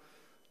God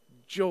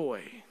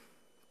joy.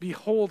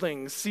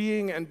 Beholding,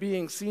 seeing and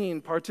being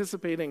seen,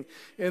 participating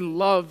in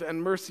love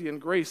and mercy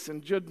and grace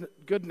and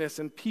goodness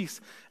and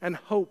peace and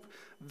hope.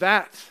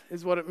 That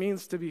is what it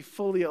means to be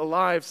fully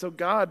alive. So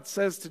God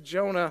says to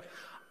Jonah,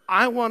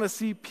 I want to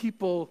see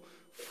people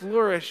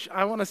flourish.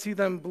 I want to see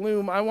them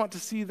bloom. I want to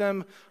see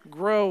them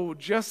grow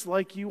just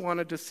like you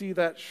wanted to see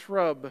that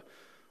shrub.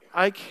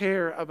 I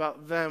care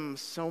about them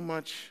so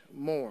much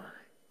more.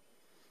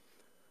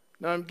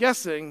 Now I'm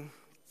guessing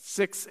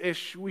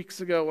 6-ish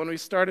weeks ago when we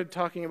started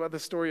talking about the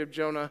story of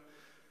Jonah,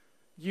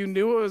 you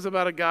knew it was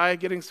about a guy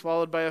getting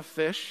swallowed by a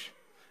fish,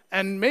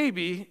 and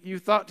maybe you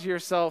thought to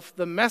yourself,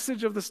 the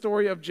message of the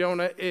story of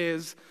Jonah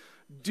is,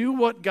 do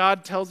what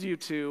God tells you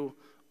to,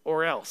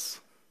 or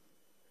else.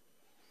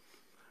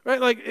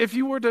 Right? Like, if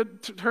you were to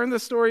turn the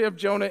story of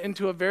Jonah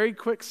into a very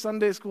quick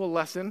Sunday school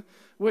lesson,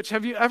 which,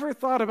 have you ever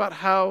thought about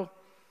how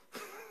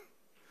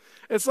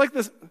it's like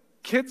this,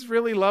 kids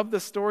really love the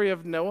story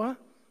of Noah?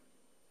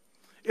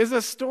 Is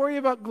a story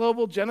about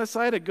global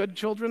genocide a good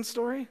children's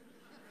story?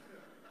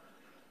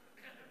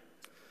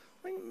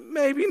 Like,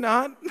 maybe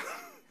not,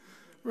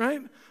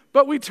 right?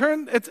 But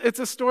it's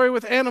a story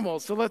with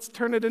animals, so let's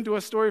turn it into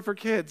a story for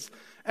kids.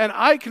 And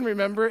I can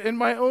remember in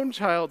my own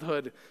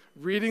childhood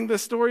reading the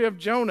story of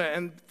Jonah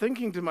and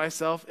thinking to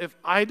myself, if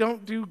I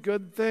don't do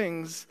good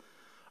things,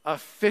 a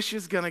fish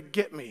is going to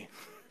get me,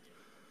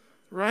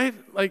 right?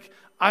 Like,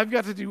 I've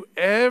got to do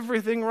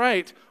everything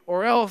right,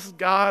 or else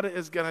God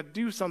is going to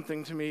do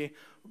something to me.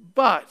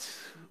 But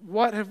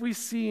what have we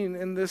seen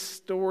in this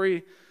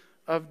story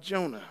of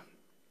Jonah?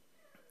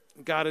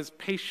 God is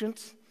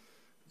patient.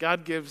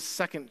 God gives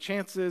second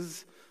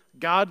chances.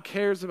 God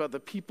cares about the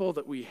people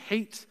that we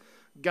hate.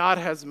 God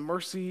has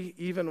mercy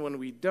even when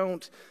we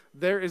don't.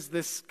 There is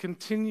this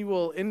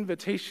continual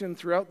invitation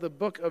throughout the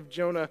book of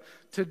Jonah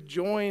to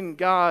join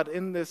God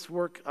in this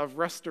work of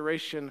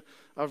restoration,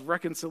 of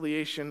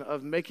reconciliation,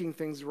 of making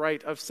things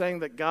right, of saying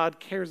that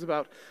God cares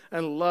about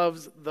and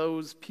loves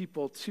those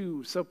people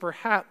too. So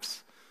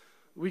perhaps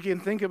we can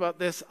think about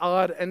this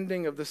odd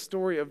ending of the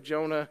story of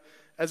Jonah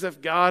as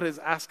if God is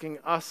asking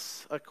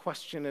us a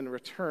question in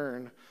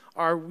return.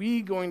 Are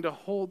we going to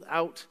hold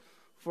out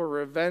for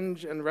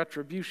revenge and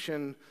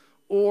retribution,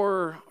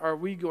 or are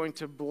we going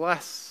to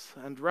bless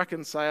and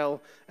reconcile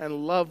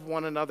and love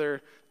one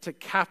another to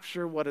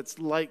capture what it's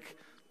like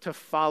to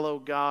follow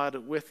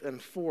God with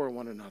and for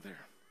one another?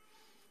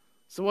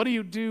 So what do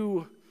you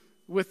do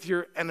with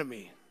your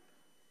enemy?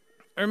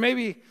 Or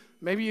maybe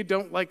you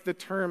don't like the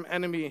term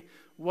enemy.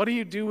 What do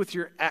you do with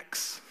your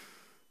ex?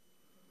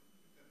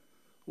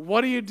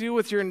 What do you do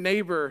with your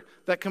neighbor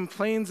that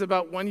complains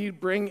about when you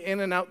bring in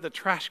and out the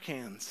trash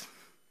cans?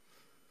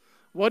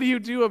 What do you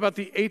do about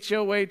the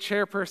HOA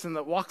chairperson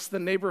that walks the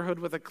neighborhood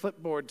with a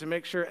clipboard to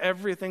make sure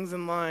everything's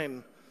in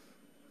line?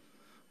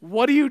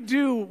 What do you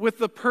do with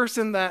the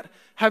person that,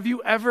 have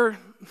you ever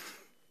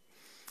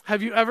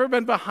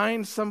been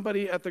behind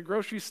somebody at the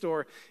grocery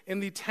store in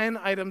the 10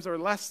 items or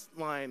less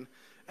line,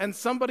 and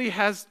somebody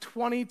has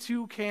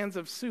 22 cans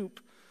of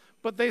soup,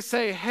 but they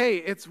say, hey,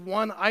 it's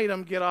one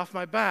item, get off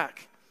my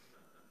back?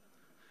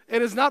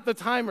 It is not the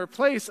time or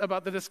place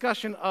about the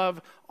discussion of,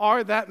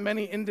 are that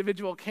many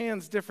individual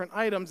cans different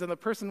items, and the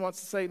person wants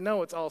to say,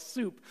 no, it's all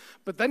soup.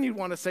 But then you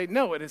want to say,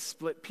 no, it is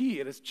split pea,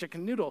 it is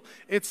chicken noodle,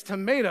 it's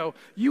tomato,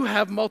 you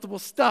have multiple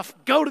stuff,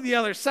 go to the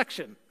other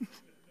section.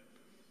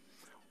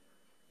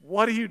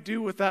 What do you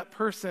do with that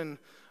person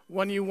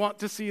when you want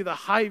to see the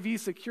Hy-Vee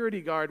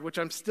security guard, which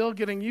I'm still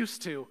getting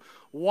used to,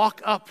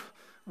 walk up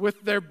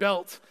with their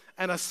belt,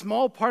 and a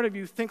small part of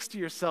you thinks to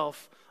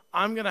yourself,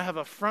 I'm going to have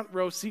a front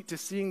row seat to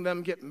seeing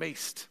them get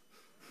maced.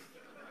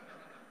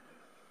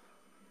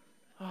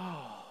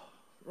 Oh,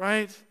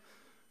 right?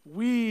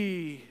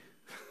 We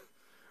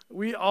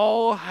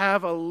all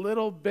have a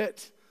little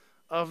bit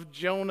of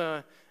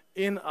Jonah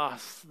in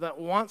us that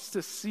wants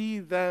to see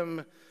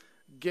them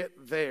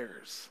get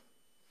theirs.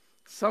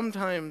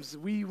 Sometimes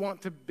we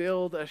want to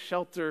build a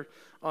shelter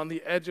on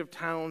the edge of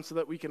town so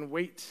that we can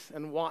wait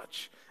and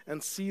watch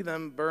and see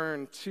them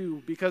burn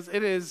too, because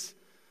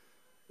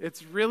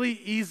it's really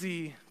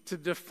easy to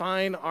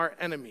define our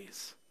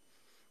enemies.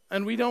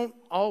 And we don't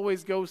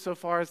always go so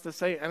far as to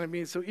say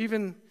enemies, so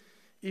even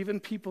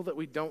people that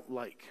we don't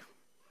like.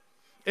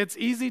 It's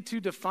easy to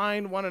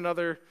define one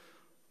another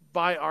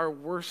by our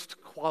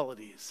worst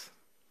qualities.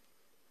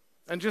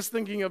 And just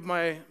thinking of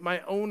my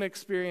own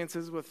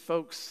experiences with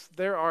folks,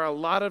 there are a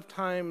lot of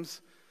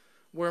times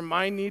where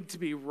my need to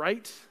be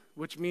right,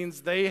 which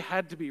means they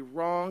had to be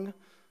wrong,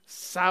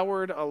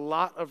 soured a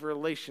lot of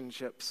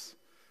relationships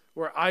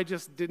where I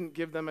just didn't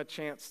give them a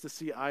chance to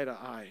see eye to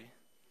eye.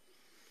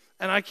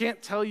 And I can't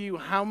tell you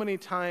how many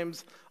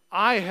times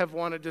I have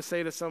wanted to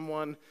say to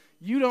someone,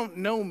 you don't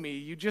know me,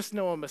 you just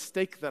know a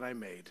mistake that I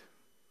made.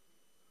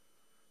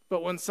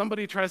 But when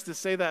somebody tries to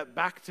say that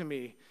back to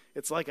me,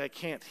 it's like I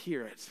can't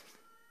hear it.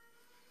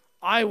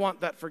 I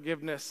want that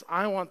forgiveness.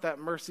 I want that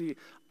mercy.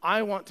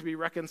 I want to be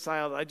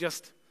reconciled.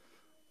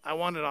 I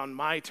want it on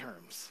my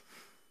terms.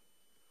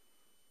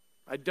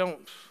 I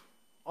don't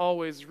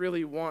always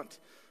really want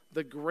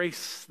the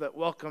grace that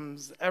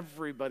welcomes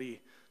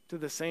everybody to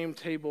the same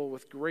table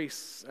with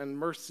grace and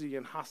mercy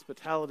and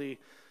hospitality.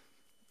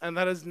 And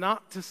that is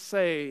not to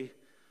say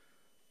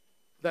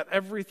that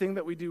everything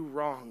that we do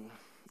wrong,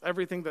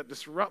 everything that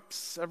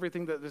disrupts,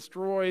 everything that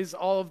destroys,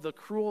 all of the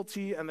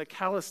cruelty and the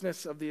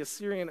callousness of the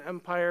Assyrian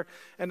Empire,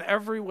 and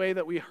every way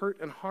that we hurt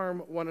and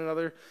harm one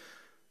another,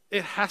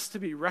 it has to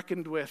be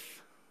reckoned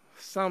with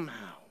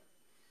somehow.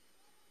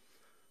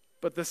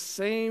 But the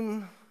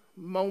same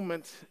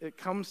moment it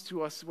comes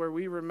to us where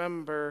we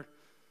remember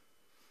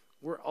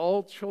we're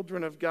all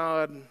children of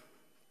God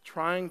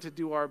trying to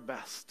do our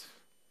best.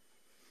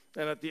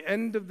 And at the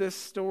end of this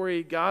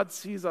story, God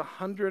sees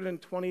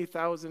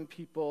 120,000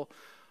 people,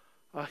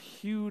 a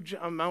huge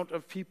amount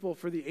of people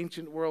for the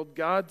ancient world.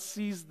 God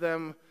sees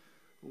them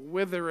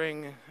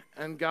withering,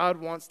 and God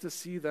wants to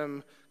see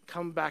them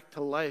come back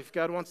to life.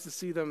 God wants to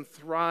see them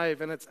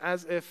thrive, and it's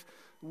as if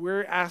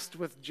we're asked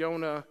with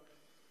Jonah,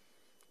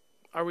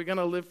 are we going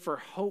to live for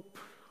hope,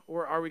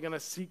 or are we going to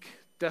seek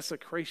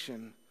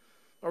desecration?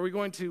 Are we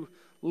going to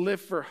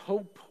live for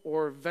hope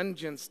or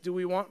vengeance? Do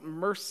we want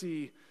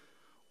mercy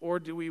or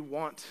do we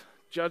want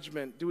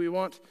judgment? Do we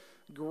want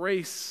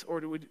grace or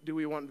do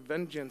we want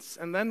vengeance?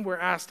 And then we're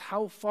asked,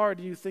 how far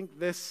do you think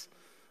this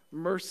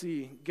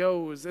mercy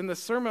goes? In the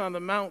Sermon on the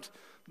Mount,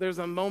 there's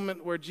a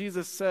moment where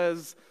Jesus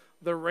says,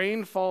 the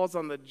rain falls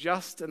on the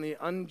just and the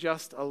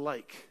unjust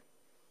alike.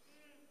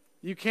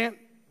 You can't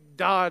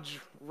dodge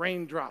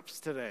raindrops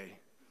today.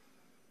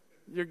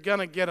 You're going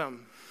to get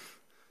them.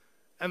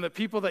 And the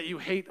people that you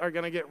hate are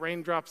going to get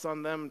raindrops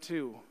on them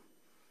too.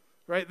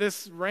 Right?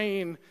 This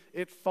rain,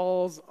 it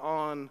falls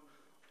on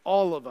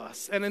all of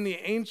us. And in the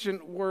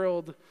ancient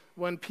world,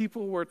 when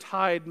people were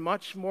tied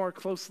much more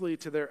closely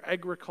to their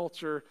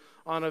agriculture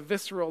on a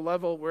visceral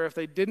level, where if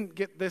they didn't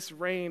get this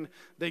rain,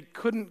 they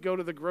couldn't go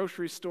to the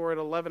grocery store at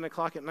 11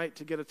 o'clock at night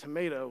to get a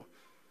tomato,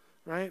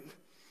 right?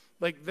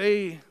 Like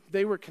they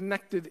were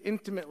connected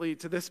intimately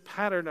to this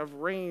pattern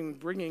of rain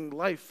bringing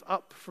life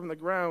up from the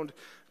ground.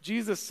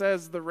 Jesus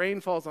says the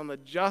rain falls on the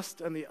just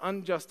and the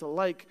unjust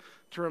alike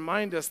to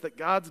remind us that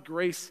God's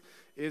grace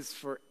is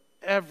for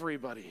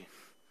everybody.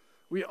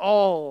 We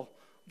all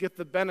get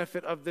the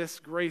benefit of this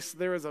grace.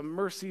 There is a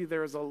mercy,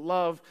 there is a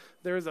love,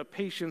 there is a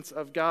patience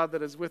of God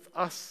that is with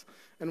us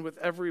and with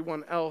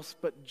everyone else,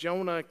 but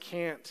Jonah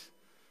can't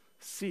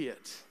see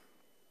it.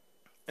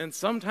 And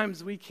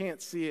sometimes we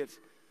can't see it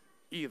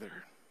either.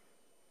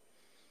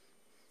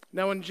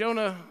 Now, when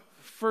Jonah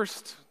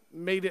first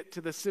made it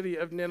to the city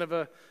of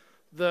Nineveh,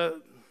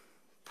 the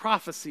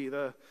prophecy,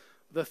 the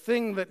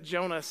thing that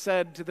Jonah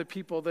said to the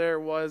people there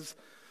was,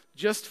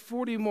 just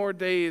 40 more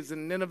days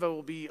and Nineveh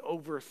will be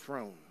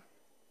overthrown.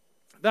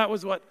 That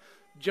was what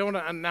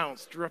Jonah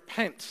announced.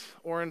 Repent,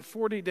 or in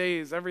 40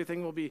 days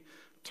everything will be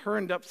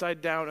turned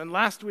upside down. And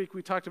last week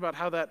we talked about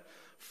how that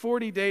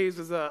 40 days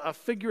is a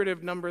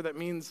figurative number that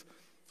means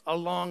a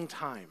long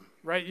time,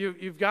 right?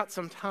 You've got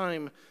some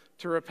time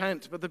to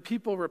repent, but the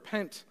people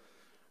repent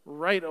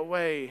right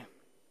away.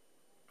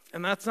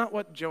 And that's not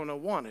what Jonah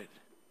wanted.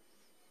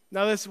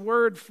 Now, this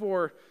word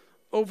for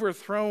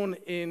overthrown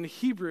in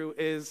Hebrew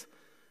is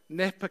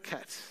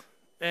nepaket.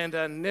 And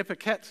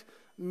nepaket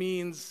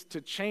means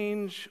to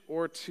change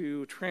or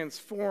to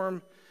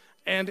transform.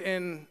 And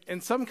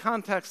in some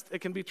context,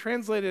 it can be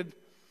translated,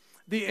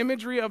 the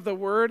imagery of the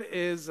word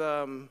is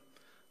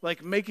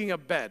like making a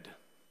bed.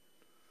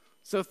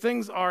 So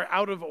things are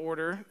out of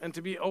order, and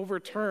to be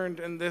overturned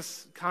in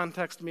this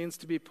context means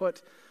to be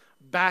put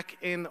back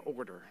in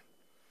order.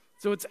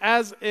 So it's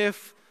as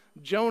if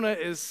Jonah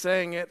is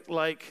saying it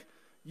like,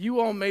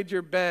 you all made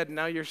your bed,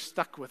 now you're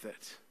stuck with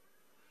it.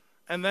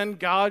 And then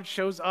God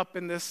shows up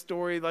in this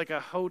story like a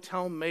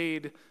hotel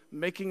maid,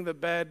 making the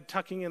bed,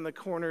 tucking in the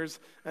corners,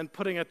 and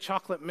putting a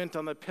chocolate mint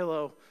on the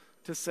pillow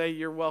to say,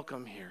 you're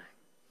welcome here.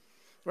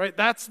 Right?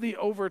 That's the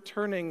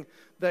overturning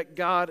that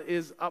God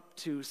is up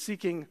to,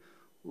 seeking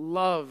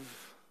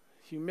love,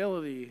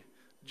 humility,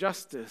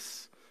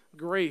 justice,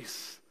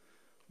 grace.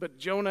 But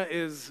Jonah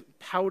is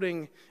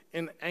pouting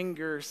in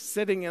anger,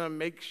 sitting in a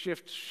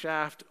makeshift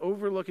shaft,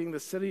 overlooking the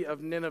city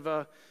of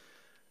Nineveh.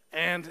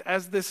 And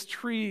as this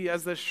tree,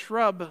 as the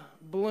shrub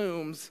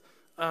blooms,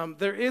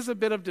 there is a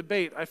bit of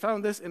debate. I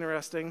found this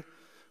interesting.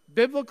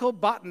 Biblical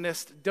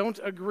botanists don't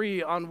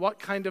agree on what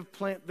kind of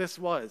plant this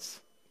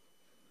was.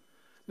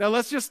 Now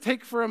let's just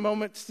take for a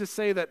moment to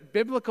say that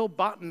biblical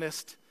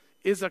botanist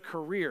is a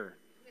career.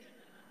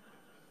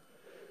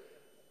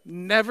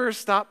 Never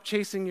stop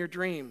chasing your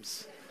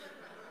dreams.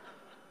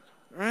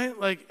 Right?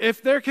 Like,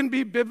 if there can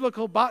be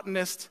biblical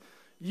botanists,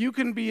 you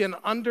can be an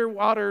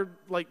underwater,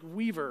 like,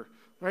 weaver,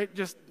 right?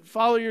 Just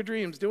follow your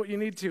dreams, do what you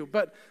need to.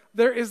 But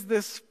there is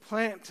this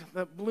plant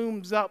that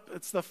blooms up.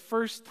 It's the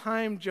first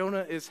time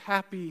Jonah is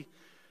happy,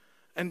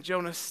 and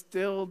Jonah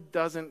still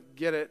doesn't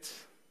get it.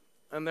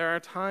 And there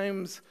are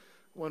times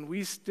when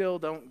we still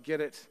don't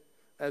get it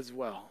as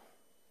well.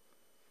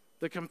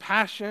 The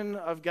compassion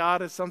of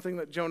God is something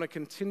that Jonah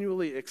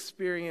continually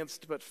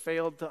experienced but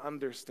failed to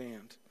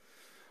understand.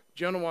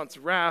 Jonah wants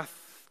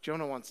wrath.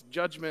 Jonah wants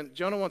judgment.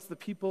 Jonah wants the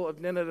people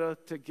of Nineveh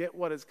to get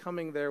what is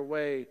coming their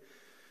way.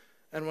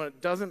 And when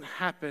it doesn't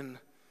happen,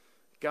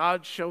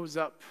 God shows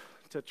up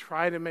to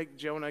try to make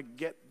Jonah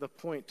get the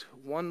point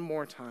one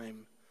more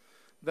time.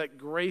 That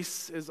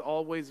grace is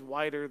always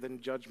wider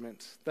than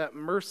judgment. That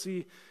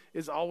mercy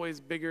is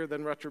always bigger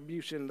than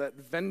retribution. That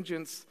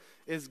vengeance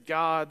is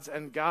God's,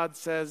 and God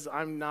says,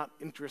 I'm not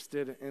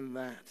interested in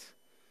that.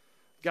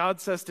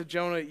 God says to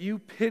Jonah, you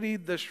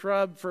pitied the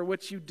shrub for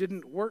which you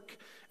didn't work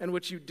and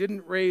which you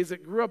didn't raise.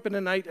 It grew up in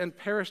a night and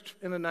perished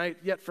in a night.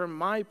 Yet for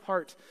my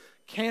part,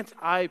 can't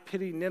I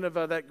pity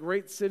Nineveh, that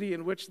great city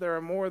in which there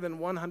are more than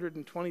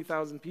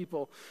 120,000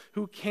 people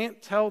who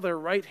can't tell their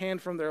right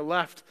hand from their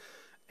left,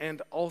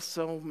 and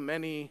also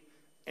many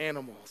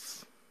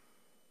animals?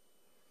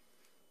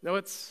 Now,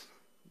 it's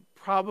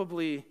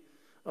probably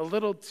a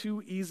little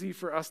too easy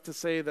for us to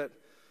say that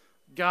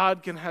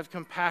God can have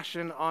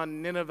compassion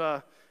on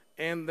Nineveh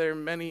and their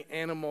many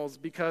animals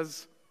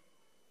because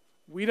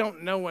we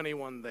don't know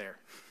anyone there,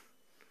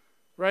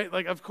 right?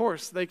 Like, of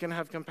course they can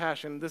have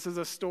compassion. This is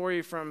a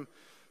story from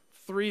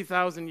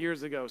 3,000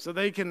 years ago, so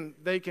they can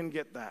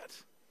get that.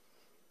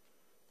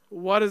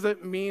 What does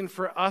it mean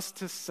for us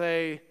to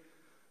say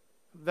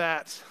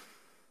that?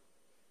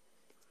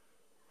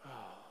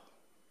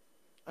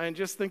 And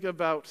just think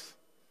about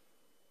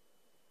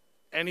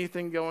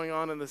anything going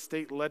on in the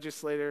state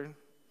legislature,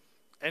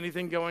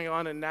 anything going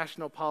on in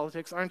national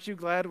politics. Aren't you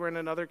glad we're in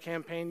another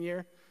campaign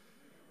year?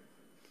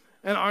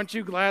 And aren't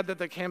you glad that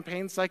the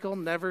campaign cycle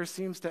never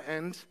seems to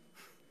end?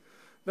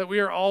 That we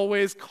are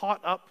always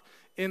caught up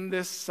in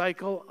this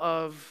cycle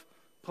of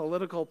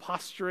political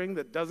posturing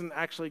that doesn't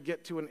actually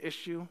get to an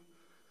issue,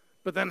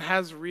 but then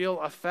has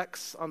real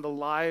effects on the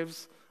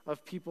lives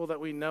of people that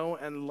we know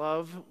and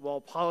love while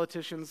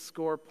politicians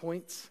score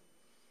points?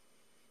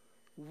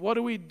 What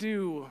do we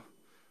do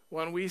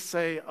when we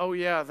say, oh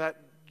yeah, that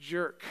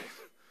jerk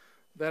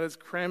that is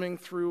cramming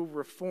through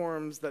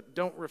reforms that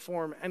don't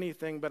reform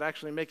anything but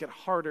actually make it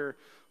harder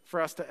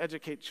for us to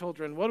educate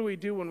children? What do we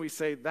do when we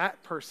say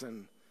that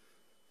person,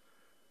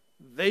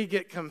 they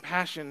get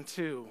compassion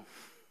too?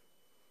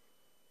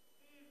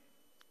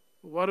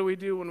 What do we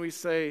do when we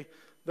say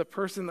the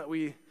person that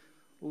we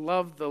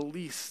love the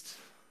least,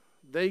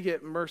 they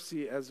get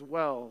mercy as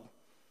well?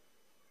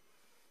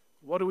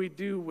 What do we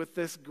do with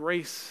this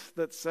grace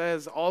that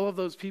says all of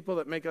those people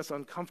that make us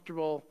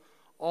uncomfortable,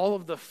 all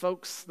of the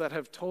folks that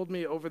have told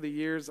me over the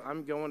years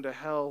I'm going to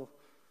hell,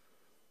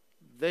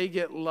 they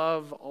get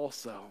love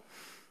also.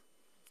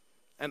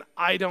 And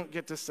I don't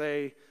get to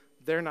say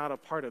they're not a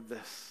part of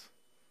this.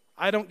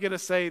 I don't get to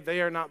say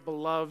they are not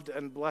beloved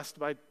and blessed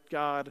by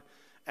God.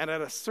 And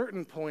at a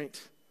certain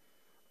point,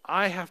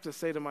 I have to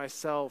say to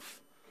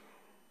myself,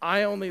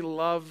 I only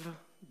love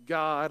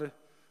God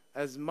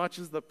as much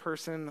as the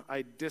person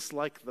I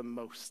dislike the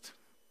most.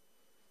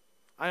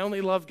 I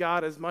only love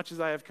God as much as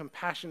I have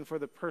compassion for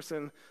the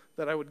person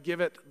that I would give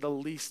it the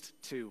least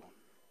to.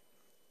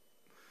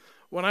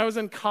 When I was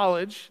in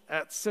college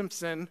at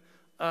Simpson,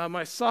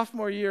 my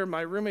sophomore year,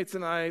 my roommates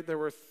and I, there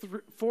were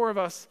four of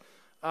us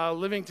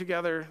living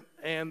together,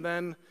 and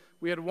then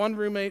we had one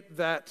roommate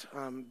that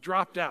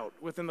dropped out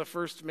within the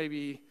first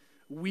maybe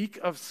week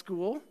of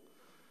school,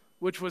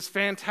 which was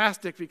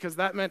fantastic because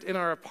that meant in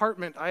our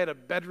apartment I had a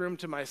bedroom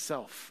to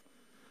myself.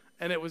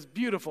 And it was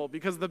beautiful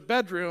because the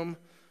bedroom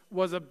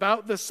was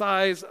about the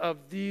size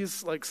of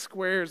these like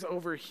squares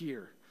over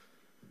here.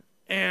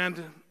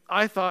 And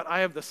I thought,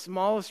 I have the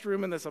smallest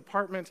room in this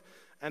apartment,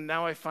 and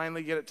now I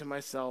finally get it to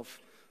myself.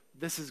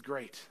 This is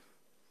great.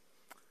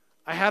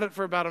 I had it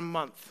for about a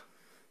month.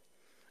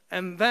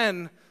 And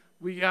then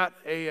we got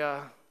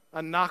a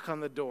knock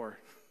on the door.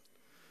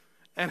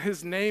 And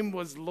his name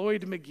was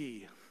Lloyd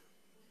McGee.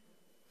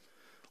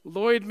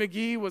 Lloyd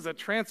McGee was a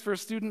transfer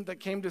student that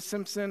came to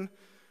Simpson,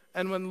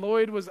 and when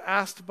Lloyd was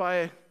asked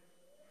by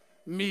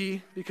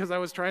me, because I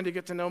was trying to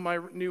get to know my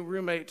new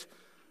roommate,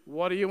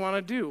 what do you want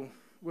to do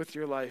with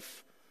your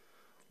life?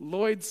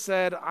 Lloyd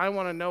said, I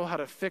want to know how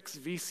to fix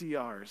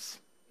VCRs.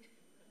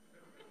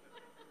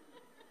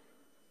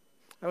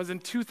 That was in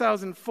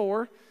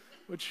 2004,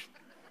 which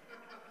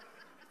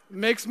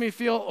makes me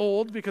feel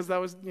old because that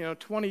was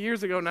 20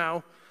 years ago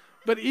now.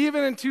 But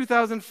even in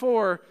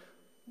 2004,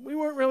 we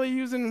weren't really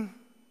using...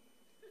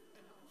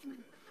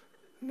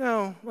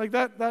 No, like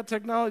that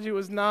technology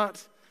was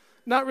not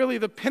really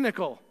the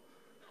pinnacle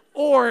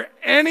or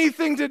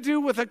anything to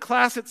do with a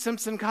class at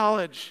Simpson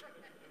College.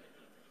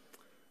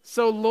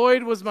 So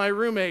Lloyd was my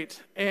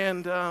roommate,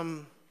 and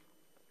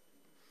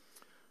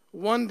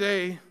one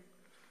day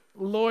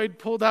Lloyd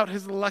pulled out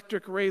his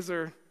electric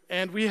razor,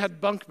 and we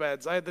had bunk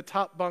beds. I had the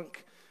top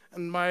bunk,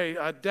 and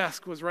my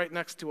desk was right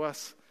next to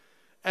us.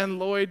 And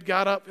Lloyd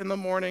got up in the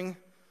morning,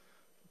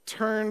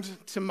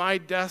 turned to my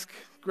desk,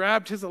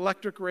 grabbed his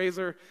electric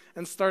razor,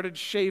 and started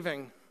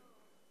shaving.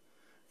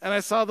 And I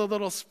saw the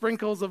little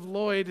sprinkles of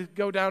Lloyd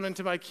go down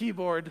into my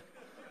keyboard.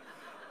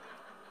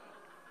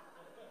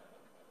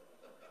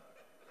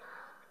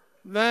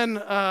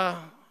 Then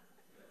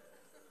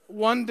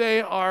one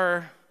day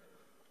our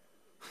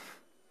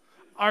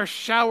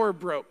shower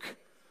broke,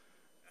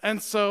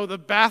 and so the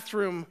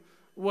bathroom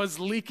was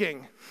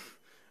leaking.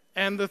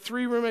 And the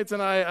three roommates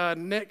and I,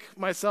 Nick,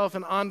 myself,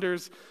 and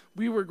Anders,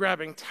 we were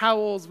grabbing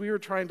towels. We were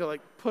trying to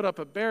put up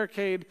a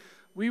barricade.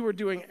 We were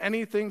doing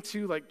anything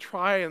to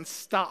try and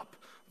stop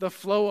the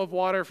flow of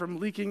water from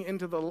leaking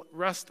into the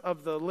rest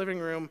of the living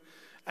room.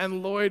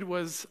 And Lloyd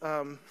was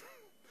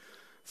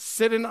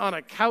sitting on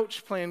a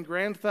couch playing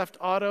Grand Theft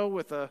Auto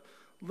with a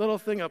little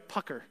thing of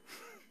pucker.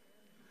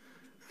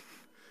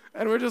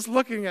 And we're just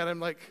looking at him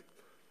like,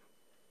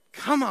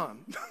 come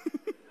on.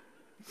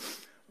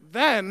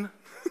 Then,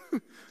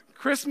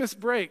 Christmas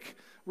break,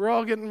 we're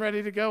all getting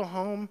ready to go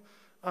home.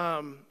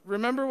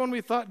 Remember when we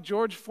thought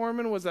George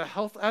Foreman was a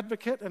health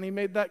advocate and he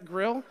made that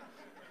grill?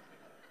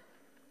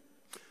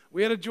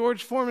 We had a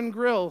George Foreman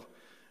grill,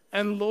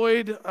 and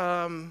Lloyd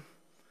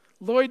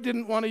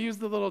didn't want to use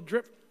the little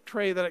drip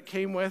tray that it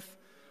came with,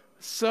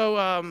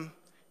 so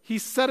he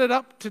set it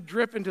up to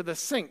drip into the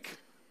sink.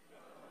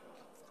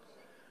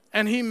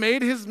 And he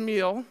made his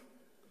meal,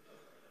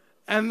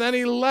 and then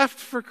he left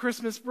for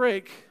Christmas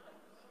break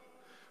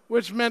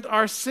which meant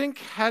our sink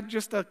had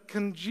just a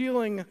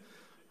congealing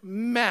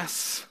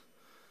mess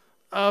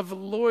of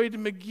Lloyd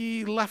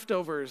McGee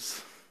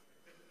leftovers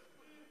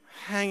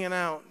hanging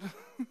out.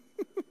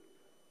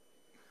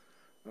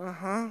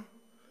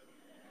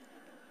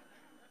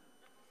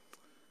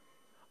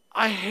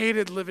 I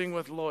hated living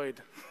with Lloyd.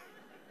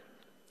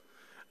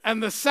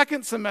 And the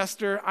second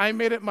semester, I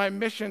made it my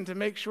mission to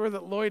make sure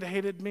that Lloyd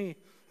hated me.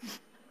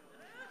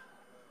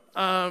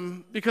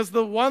 Because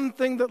the one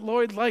thing that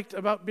Lloyd liked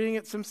about being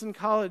at Simpson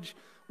College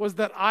was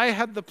that I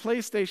had the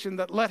PlayStation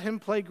that let him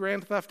play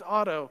Grand Theft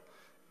Auto.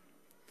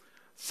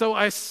 So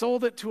I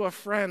sold it to a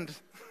friend.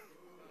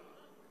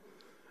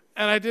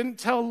 And I didn't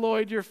tell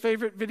Lloyd, your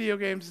favorite video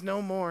game's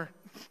no more.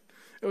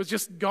 It was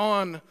just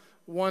gone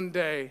one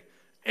day.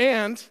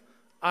 And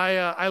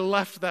I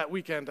left that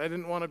weekend. I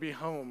didn't want to be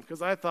home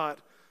because I thought,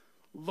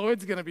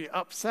 Lloyd's going to be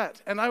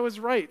upset. And I was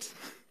right.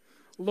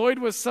 Lloyd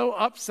was so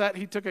upset,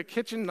 he took a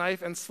kitchen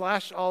knife and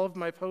slashed all of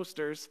my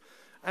posters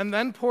and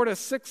then poured a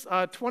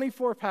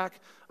 24-pack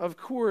of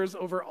Coors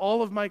over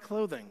all of my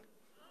clothing.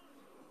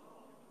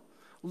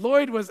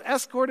 Lloyd was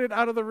escorted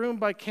out of the room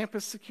by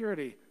campus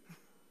security.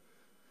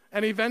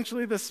 And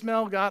eventually the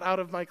smell got out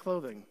of my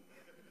clothing.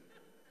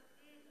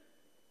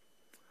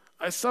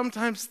 I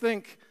sometimes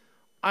think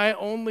I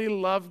only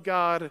love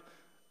God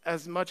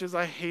as much as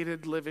I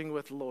hated living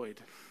with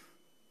Lloyd.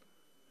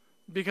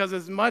 Because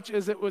as much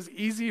as it was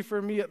easy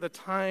for me at the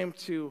time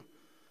to,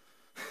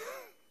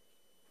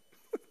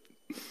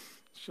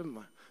 shouldn't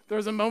I? There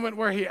was a moment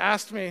where he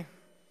asked me,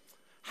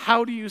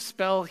 how do you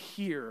spell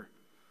here?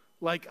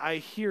 Like I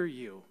hear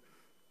you.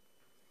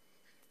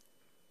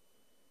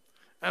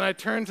 And I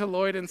turned to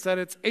Lloyd and said,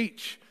 it's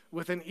H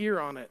with an ear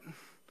on it.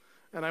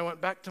 And I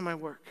went back to my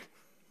work.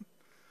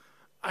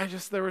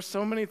 There were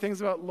so many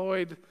things about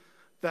Lloyd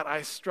that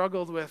I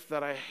struggled with,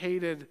 that I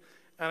hated.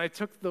 And I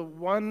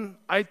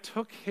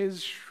took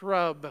his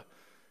shrub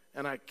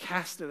and I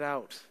cast it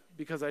out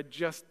because I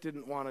just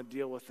didn't want to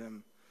deal with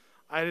him.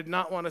 I did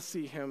not want to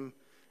see him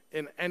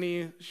in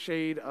any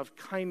shade of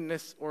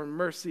kindness or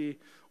mercy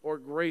or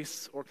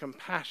grace or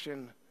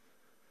compassion.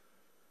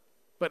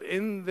 But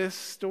in this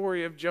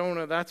story of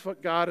Jonah, that's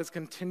what God is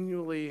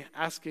continually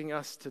asking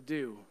us to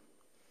do.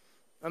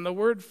 And the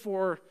word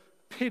for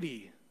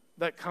pity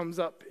that comes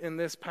up in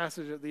this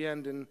passage at the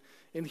end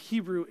in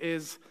Hebrew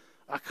is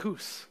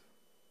akus.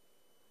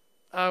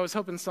 I was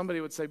hoping somebody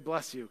would say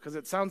bless you, because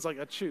it sounds like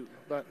a chew.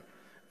 But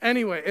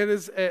anyway, it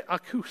is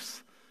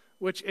akus,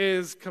 which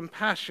is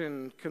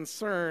compassion,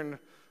 concern,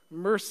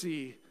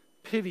 mercy,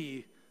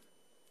 pity,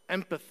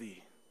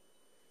 empathy.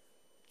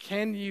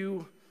 Can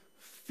you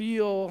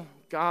feel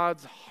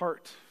God's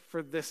heart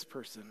for this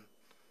person?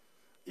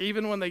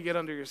 Even when they get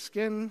under your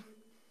skin,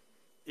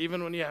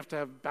 even when you have to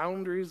have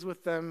boundaries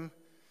with them,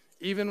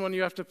 even when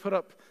you have to put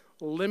up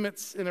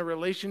limits in a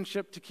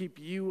relationship to keep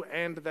you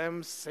and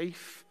them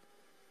safe,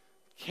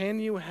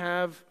 can you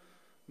have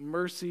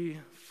mercy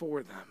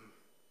for them?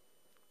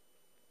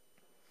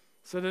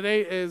 So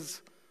today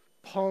is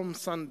Palm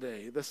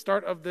Sunday, the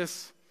start of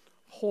this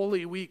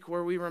Holy Week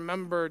where we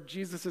remember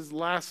Jesus'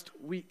 last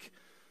week.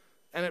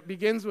 And it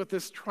begins with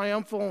this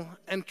triumphal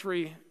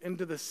entry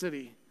into the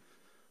city,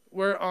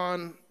 where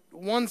on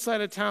one side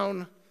of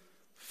town,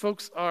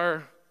 folks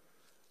are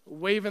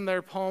waving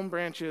their palm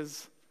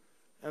branches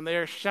and they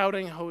are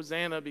shouting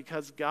Hosanna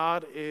because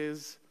God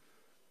is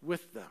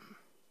with them.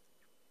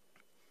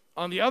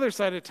 On the other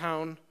side of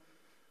town,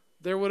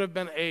 there would have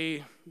been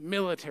a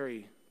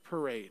military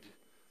parade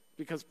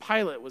because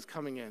Pilate was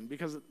coming in.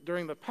 Because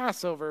during the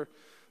Passover,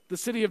 the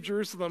city of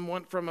Jerusalem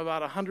went from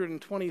about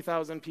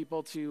 120,000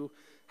 people to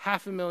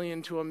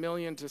 500,000 to 1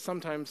 million to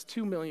sometimes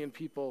 2 million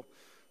people.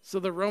 So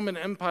the Roman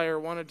Empire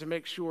wanted to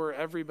make sure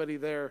everybody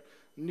there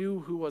knew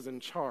who was in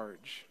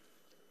charge.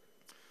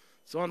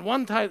 So on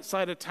one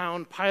side of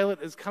town,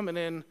 Pilate is coming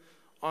in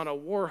on a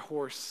war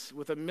horse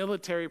with a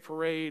military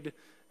parade.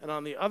 And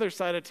on the other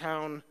side of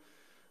town,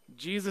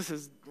 Jesus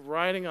is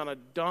riding on a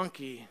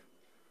donkey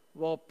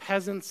while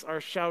peasants are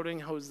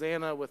shouting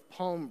Hosanna with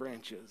palm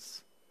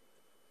branches.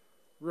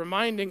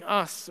 Reminding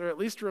us, or at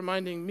least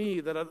reminding me,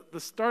 that at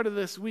the start of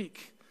this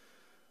week,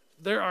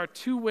 there are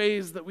two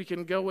ways that we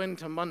can go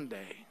into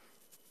Monday.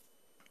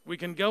 We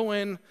can go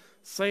in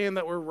saying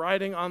that we're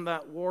riding on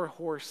that war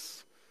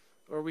horse,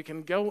 or we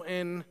can go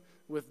in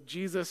with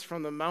Jesus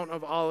from the Mount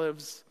of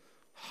Olives,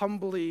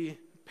 humbly,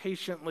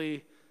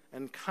 patiently,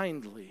 and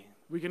kindly.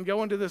 We can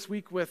go into this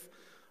week with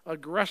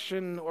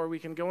aggression, or we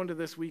can go into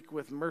this week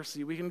with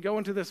mercy. We can go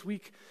into this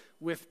week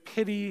with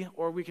pity,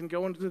 or we can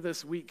go into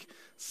this week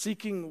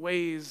seeking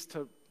ways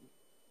to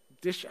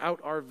dish out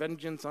our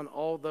vengeance on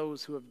all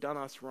those who have done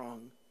us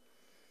wrong.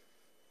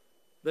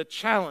 The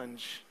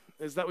challenge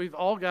is that we've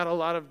all got a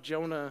lot of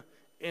Jonah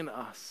in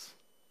us.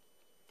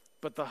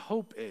 But the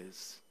hope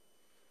is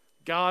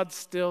God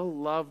still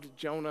loved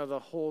Jonah the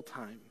whole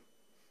time.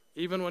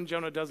 Even when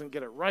Jonah doesn't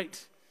get it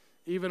right,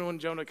 even when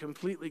Jonah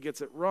completely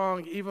gets it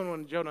wrong, even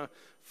when Jonah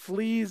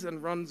flees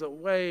and runs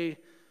away,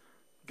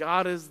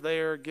 God is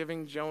there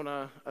giving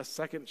Jonah a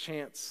second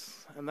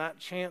chance, and that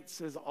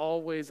chance is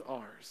always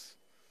ours.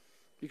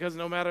 Because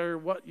no matter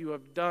what you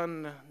have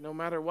done, no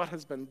matter what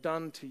has been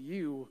done to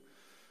you,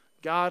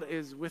 God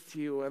is with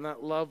you, and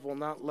that love will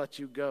not let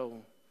you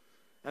go.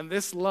 And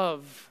this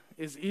love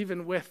is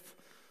even with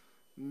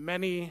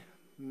many,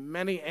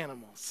 many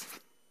animals.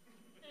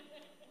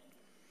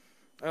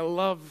 I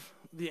love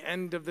the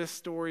end of this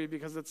story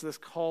because it's this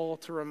call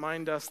to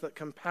remind us that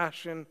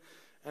compassion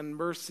and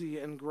mercy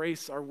and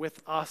grace are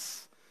with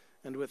us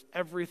and with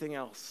everything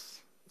else.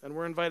 And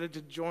we're invited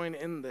to join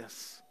in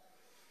this.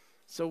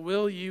 So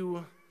will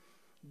you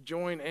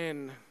join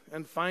in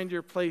and find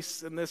your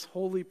place in this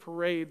holy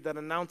parade that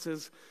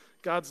announces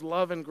God's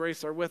love and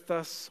grace are with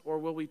us, or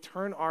will we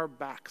turn our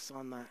backs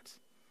on that?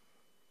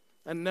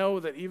 And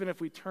know that even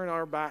if we turn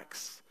our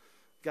backs,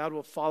 God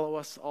will follow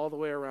us all the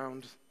way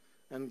around,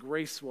 and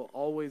grace will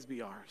always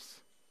be ours.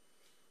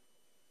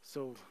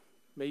 So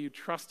may you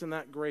trust in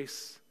that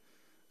grace,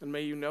 and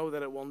may you know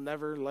that it will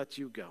never let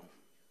you go.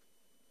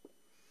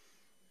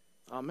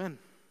 Amen.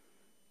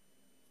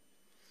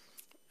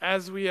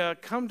 As we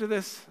come to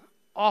this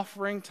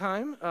offering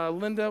time,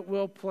 Linda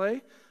will play.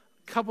 A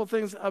couple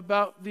things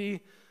about the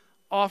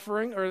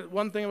offering, or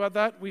one thing about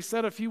that. We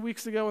said a few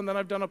weeks ago, and then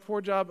I've done a poor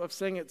job of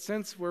saying it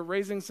since, we're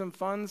raising some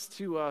funds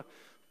to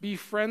be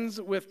friends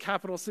with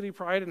Capital City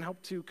Pride and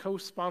help to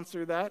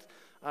co-sponsor that.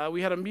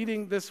 We had a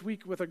meeting this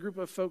week with a group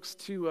of folks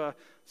to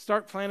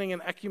start planning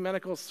an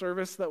ecumenical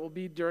service that will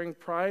be during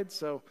Pride,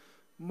 so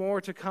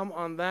more to come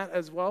on that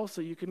as well.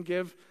 So you can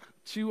give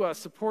to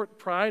support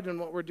Pride and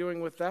what we're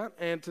doing with that,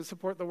 and to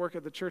support the work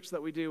of the church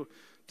that we do,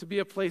 to be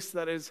a place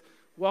that is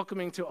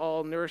welcoming to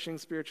all, nourishing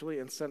spiritually,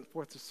 and sent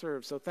forth to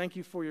serve. So thank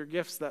you for your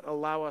gifts that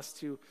allow us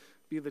to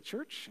be the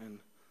church, and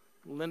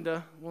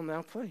Linda will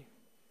now play.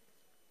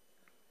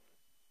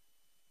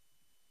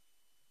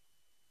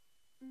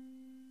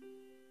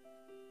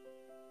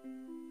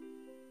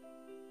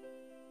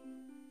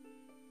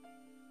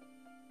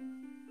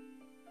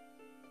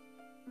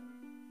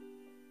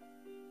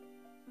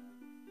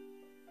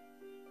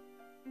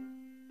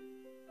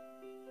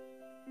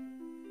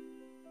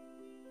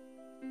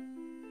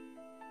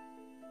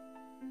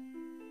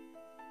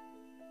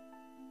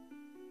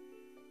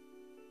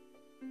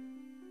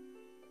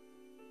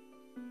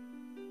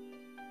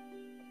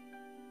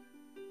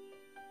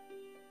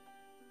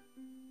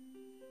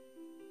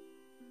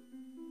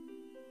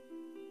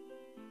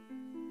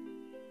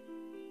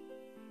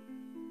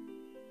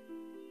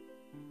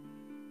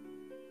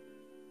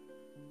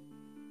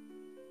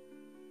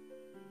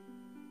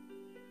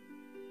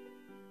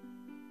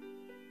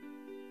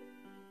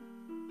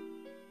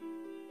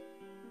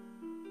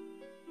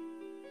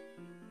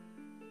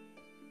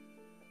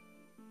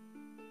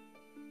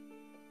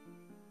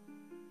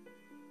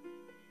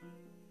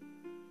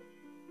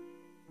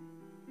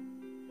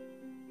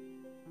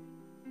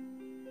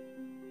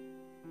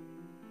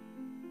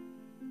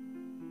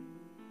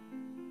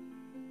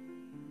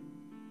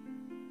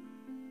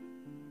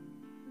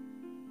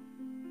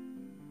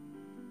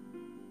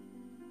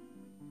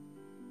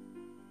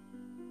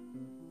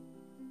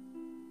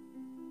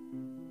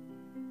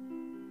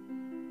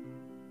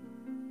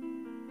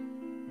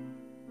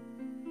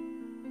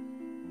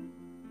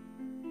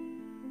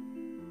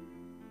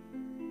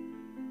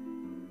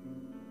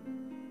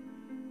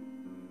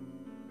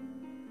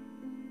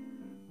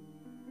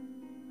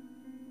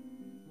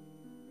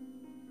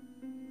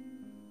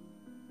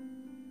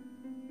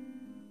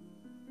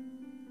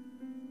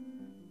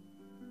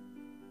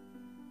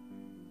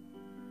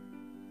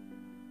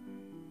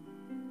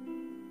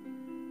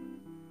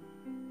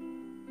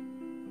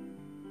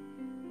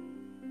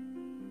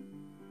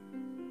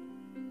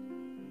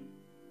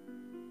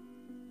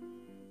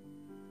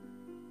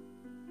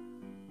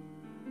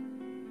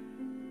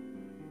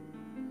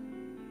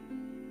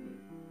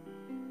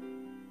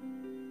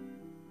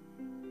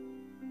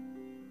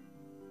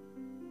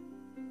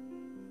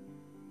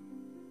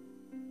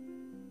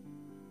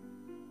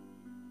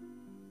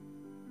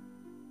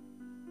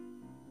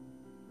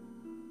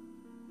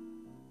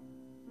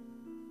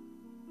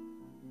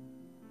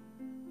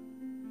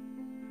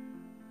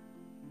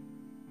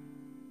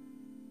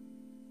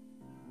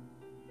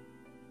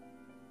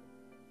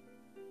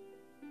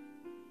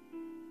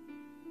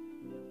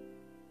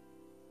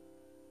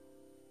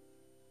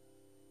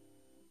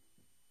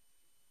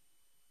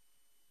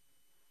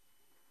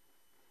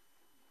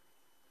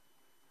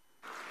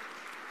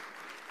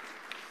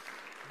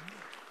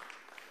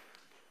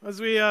 As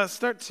we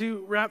start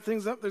to wrap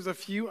things up, there's a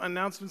few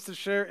announcements to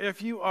share.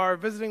 If you are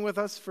visiting with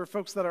us, for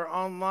folks that are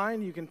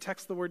online, you can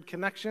text the word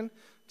connection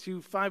to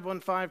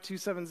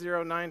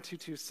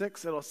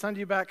 515-270-9226. It'll send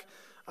you back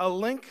a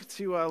link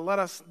to let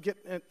us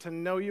get to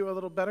know you a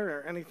little better,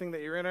 or anything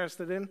that you're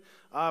interested in.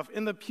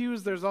 In the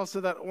pews, there's also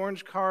that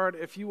orange card.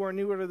 If you are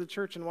newer to the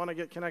church and want to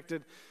get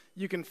connected,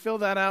 you can fill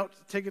that out,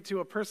 take it to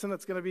a person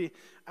that's going to be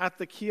at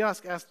the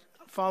kiosk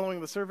following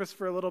the service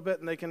for a little bit,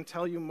 and they can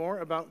tell you more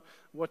about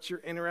what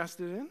you're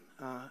interested in.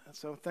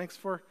 So thanks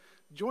for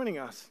joining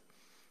us.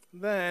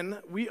 Then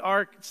we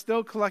are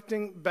still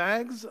collecting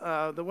bags.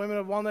 The women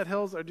of Walnut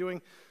Hills are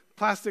doing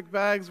plastic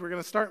bags. We're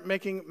going to start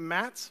making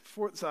mats,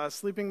 for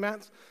sleeping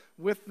mats.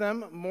 with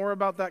them. More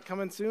about that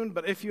coming soon.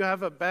 But if you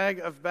have a bag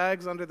of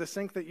bags under the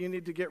sink that you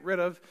need to get rid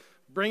of,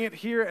 bring it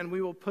here and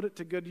we will put it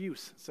to good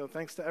use. So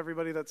thanks to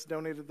everybody that's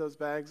donated those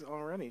bags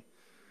already.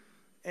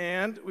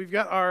 And we've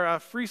got our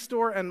free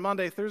store and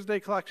Monday, Thursday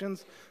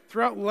collections.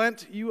 Throughout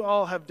Lent, you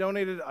all have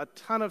donated a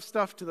ton of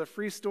stuff to the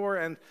free store,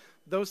 and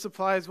those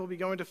supplies will be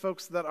going to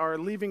folks that are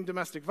leaving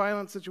domestic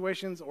violence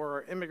situations or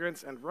are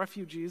immigrants and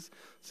refugees.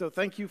 So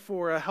thank you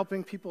for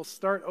helping people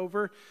start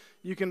over.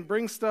 You can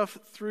bring stuff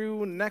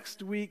through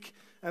next week,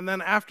 and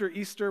then after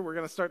Easter, we're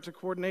going to start to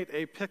coordinate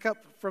a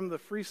pickup from the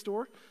free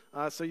store.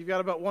 So you've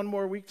got about one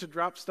more week to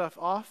drop stuff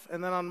off.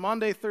 And then on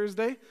Monday,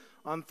 Thursday,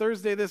 on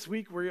Thursday this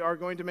week, we are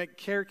going to make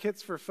care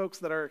kits for folks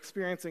that are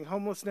experiencing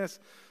homelessness.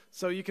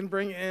 So you can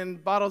bring in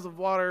bottles of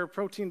water,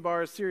 protein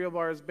bars, cereal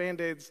bars,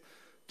 Band-Aids,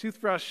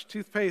 toothbrush,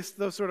 toothpaste,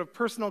 those sort of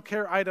personal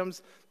care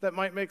items that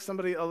might make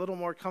somebody a little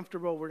more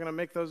comfortable. We're going to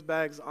make those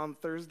bags on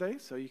Thursday,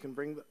 so you can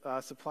bring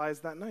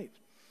supplies that night.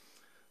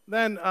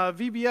 Then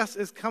VBS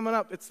is coming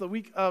up. It's the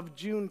week of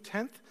June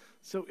 10th.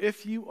 So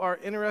if you are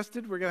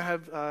interested, we're going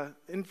to have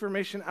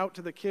information out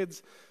to the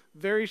kids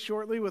very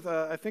shortly with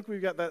I think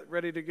we've got that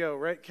ready to go,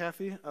 right,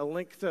 Kathy? A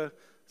link to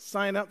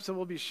sign up, so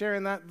we'll be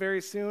sharing that very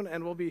soon,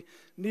 and we'll be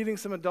needing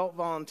some adult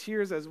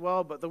volunteers as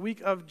well. But the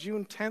week of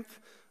June 10th,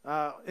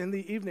 in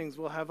the evenings,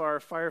 we'll have our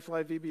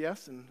Firefly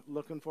VBS, and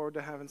looking forward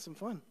to having some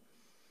fun.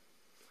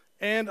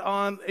 And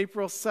on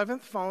April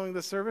 7th, following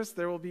the service,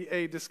 there will be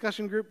a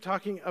discussion group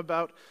talking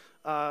about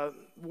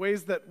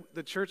ways that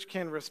the church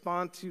can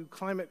respond to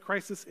climate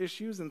crisis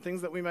issues and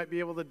things that we might be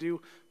able to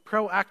do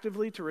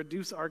proactively to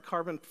reduce our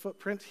carbon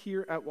footprint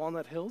here at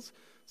Walnut Hills.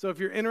 So if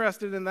you're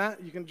interested in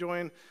that, you can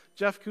join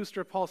Jeff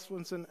Kustra, Paul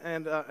Swinson,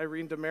 and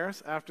Irene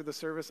Damaris after the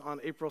service on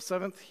April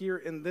 7th here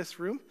in this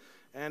room,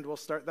 and we'll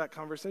start that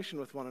conversation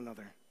with one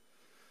another.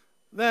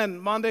 Then,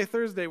 Monday,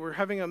 Thursday, we're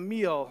having a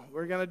meal.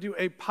 We're going to do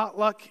a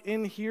potluck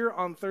in here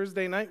on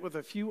Thursday night with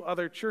a few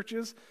other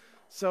churches.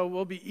 So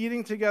we'll be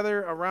eating together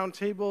around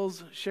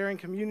tables, sharing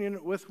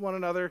communion with one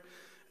another.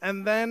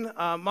 And then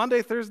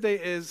Monday, Thursday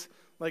is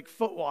like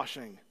foot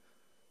washing.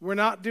 We're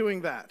not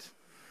doing that.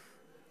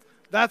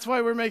 That's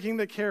why we're making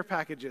the care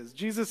packages.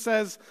 Jesus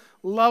says,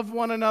 love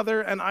one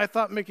another, and I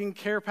thought making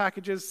care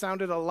packages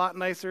sounded a lot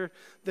nicer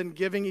than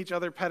giving each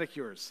other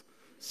pedicures.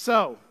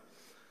 So,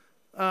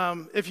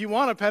 if you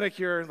want a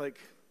pedicure,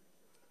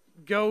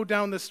 go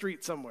down the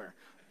street somewhere.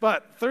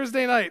 But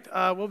Thursday night,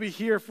 we'll be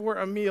here for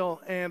a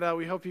meal, and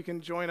we hope you can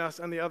join us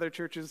and the other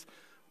churches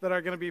that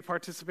are going to be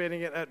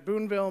participating at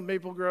Boonville,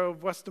 Maple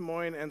Grove, West Des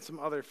Moines, and some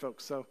other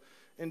folks. So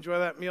enjoy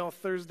that meal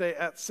Thursday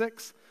at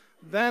 6.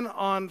 Then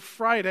on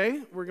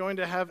Friday, we're going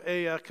to have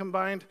a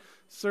combined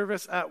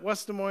service at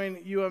West Des Moines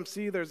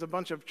UMC. There's a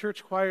bunch of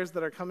church choirs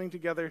that are coming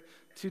together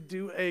to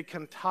do a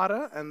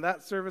cantata, and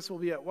that service will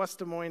be at West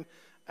Des Moines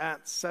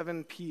at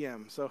 7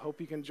 p.m. So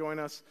hope you can join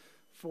us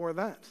for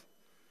that.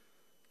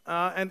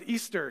 And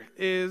Easter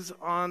is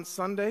on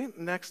Sunday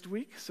next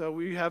week. So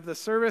we have the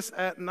service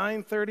at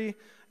 9:30,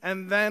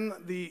 and then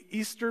the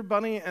Easter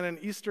bunny and an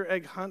Easter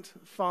egg hunt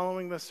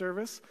following the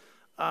service.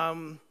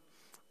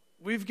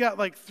 We've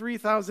got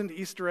 3,000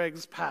 Easter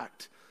eggs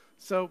packed.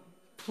 So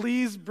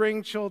please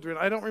bring children.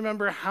 I don't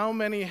remember how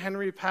many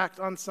Henry packed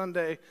on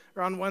Sunday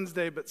or on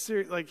Wednesday, but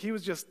he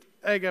was just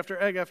egg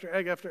after egg after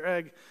egg after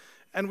egg.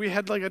 And we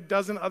had a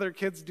dozen other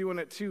kids doing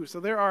it too. So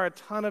there are a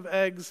ton of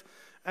eggs,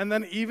 and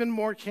then even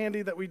more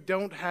candy that we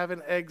don't have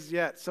in eggs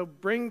yet. So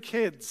bring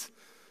kids,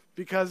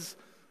 because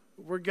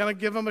we're going to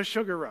give them a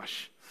sugar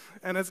rush,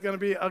 and it's going to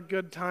be a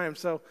good time.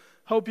 So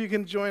hope you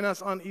can join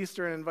us on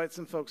Easter and invite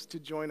some folks to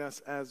join us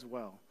as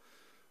well.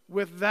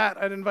 With that,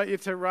 I'd invite you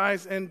to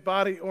rise in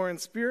body or in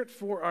spirit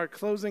for our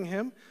closing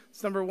hymn.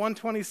 It's number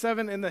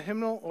 127 in the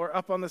hymnal or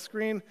up on the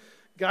screen.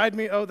 Guide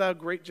me, O thou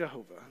great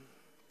Jehovah.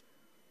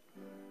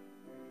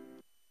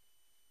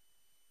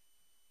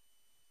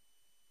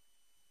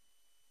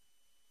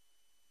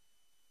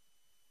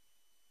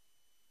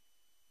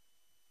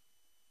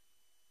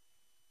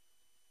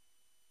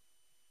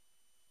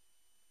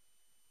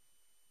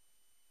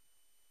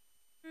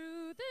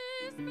 Through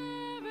this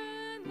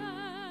barren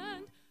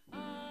land,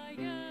 I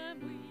am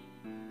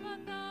weak,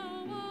 but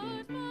thou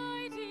art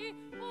mighty.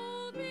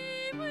 Hold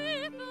me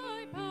with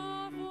thy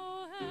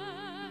powerful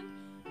hand.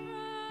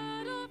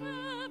 Bread of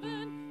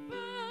heaven,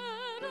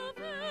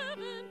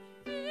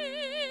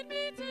 feed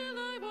me till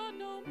I want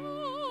no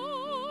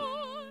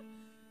more.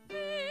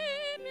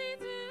 Feed me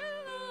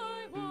till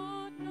I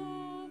want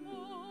no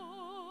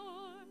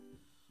more.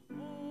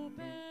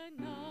 Open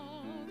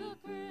now the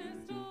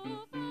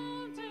crystal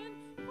fountain,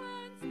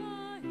 whence the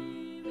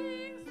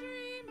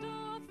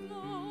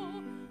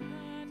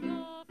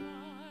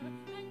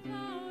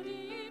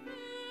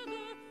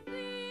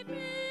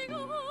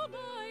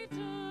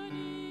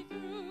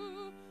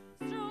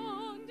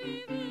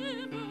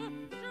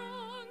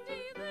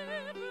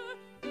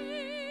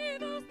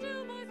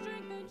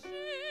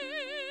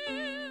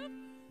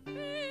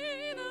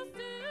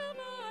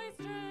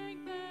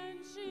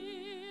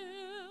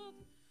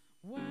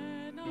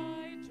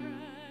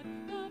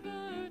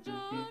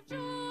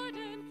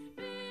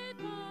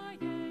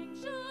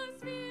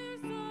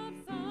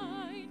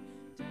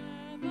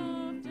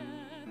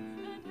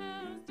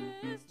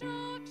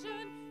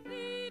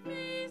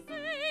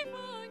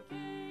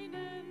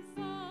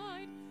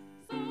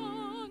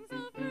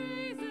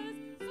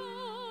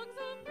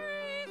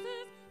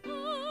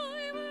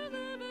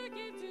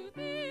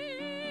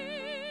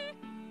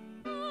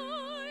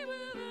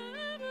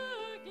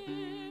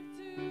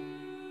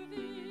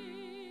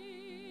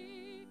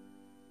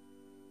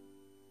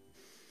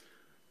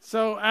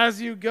So as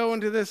you go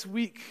into this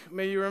week,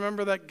 may you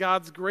remember that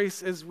God's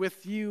grace is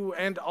with you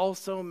and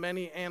also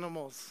many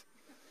animals.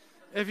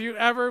 If you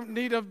ever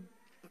need a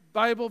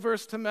Bible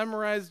verse to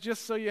memorize,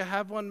 just so you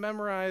have one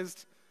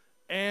memorized,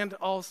 and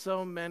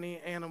also many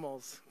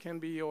animals can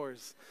be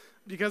yours.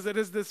 Because it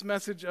is this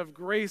message of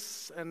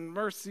grace and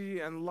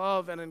mercy and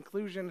love and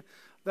inclusion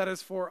that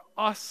is for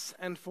us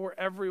and for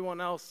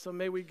everyone else. So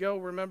may we go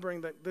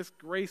remembering that this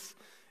grace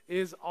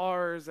is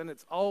ours, and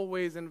it's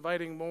always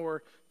inviting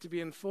more to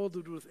be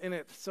enfolded within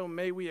it. So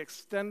may we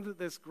extend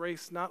this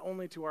grace not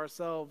only to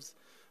ourselves,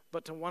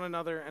 but to one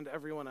another and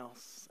everyone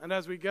else. And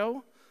as we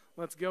go,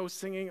 let's go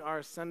singing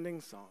our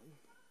sending song.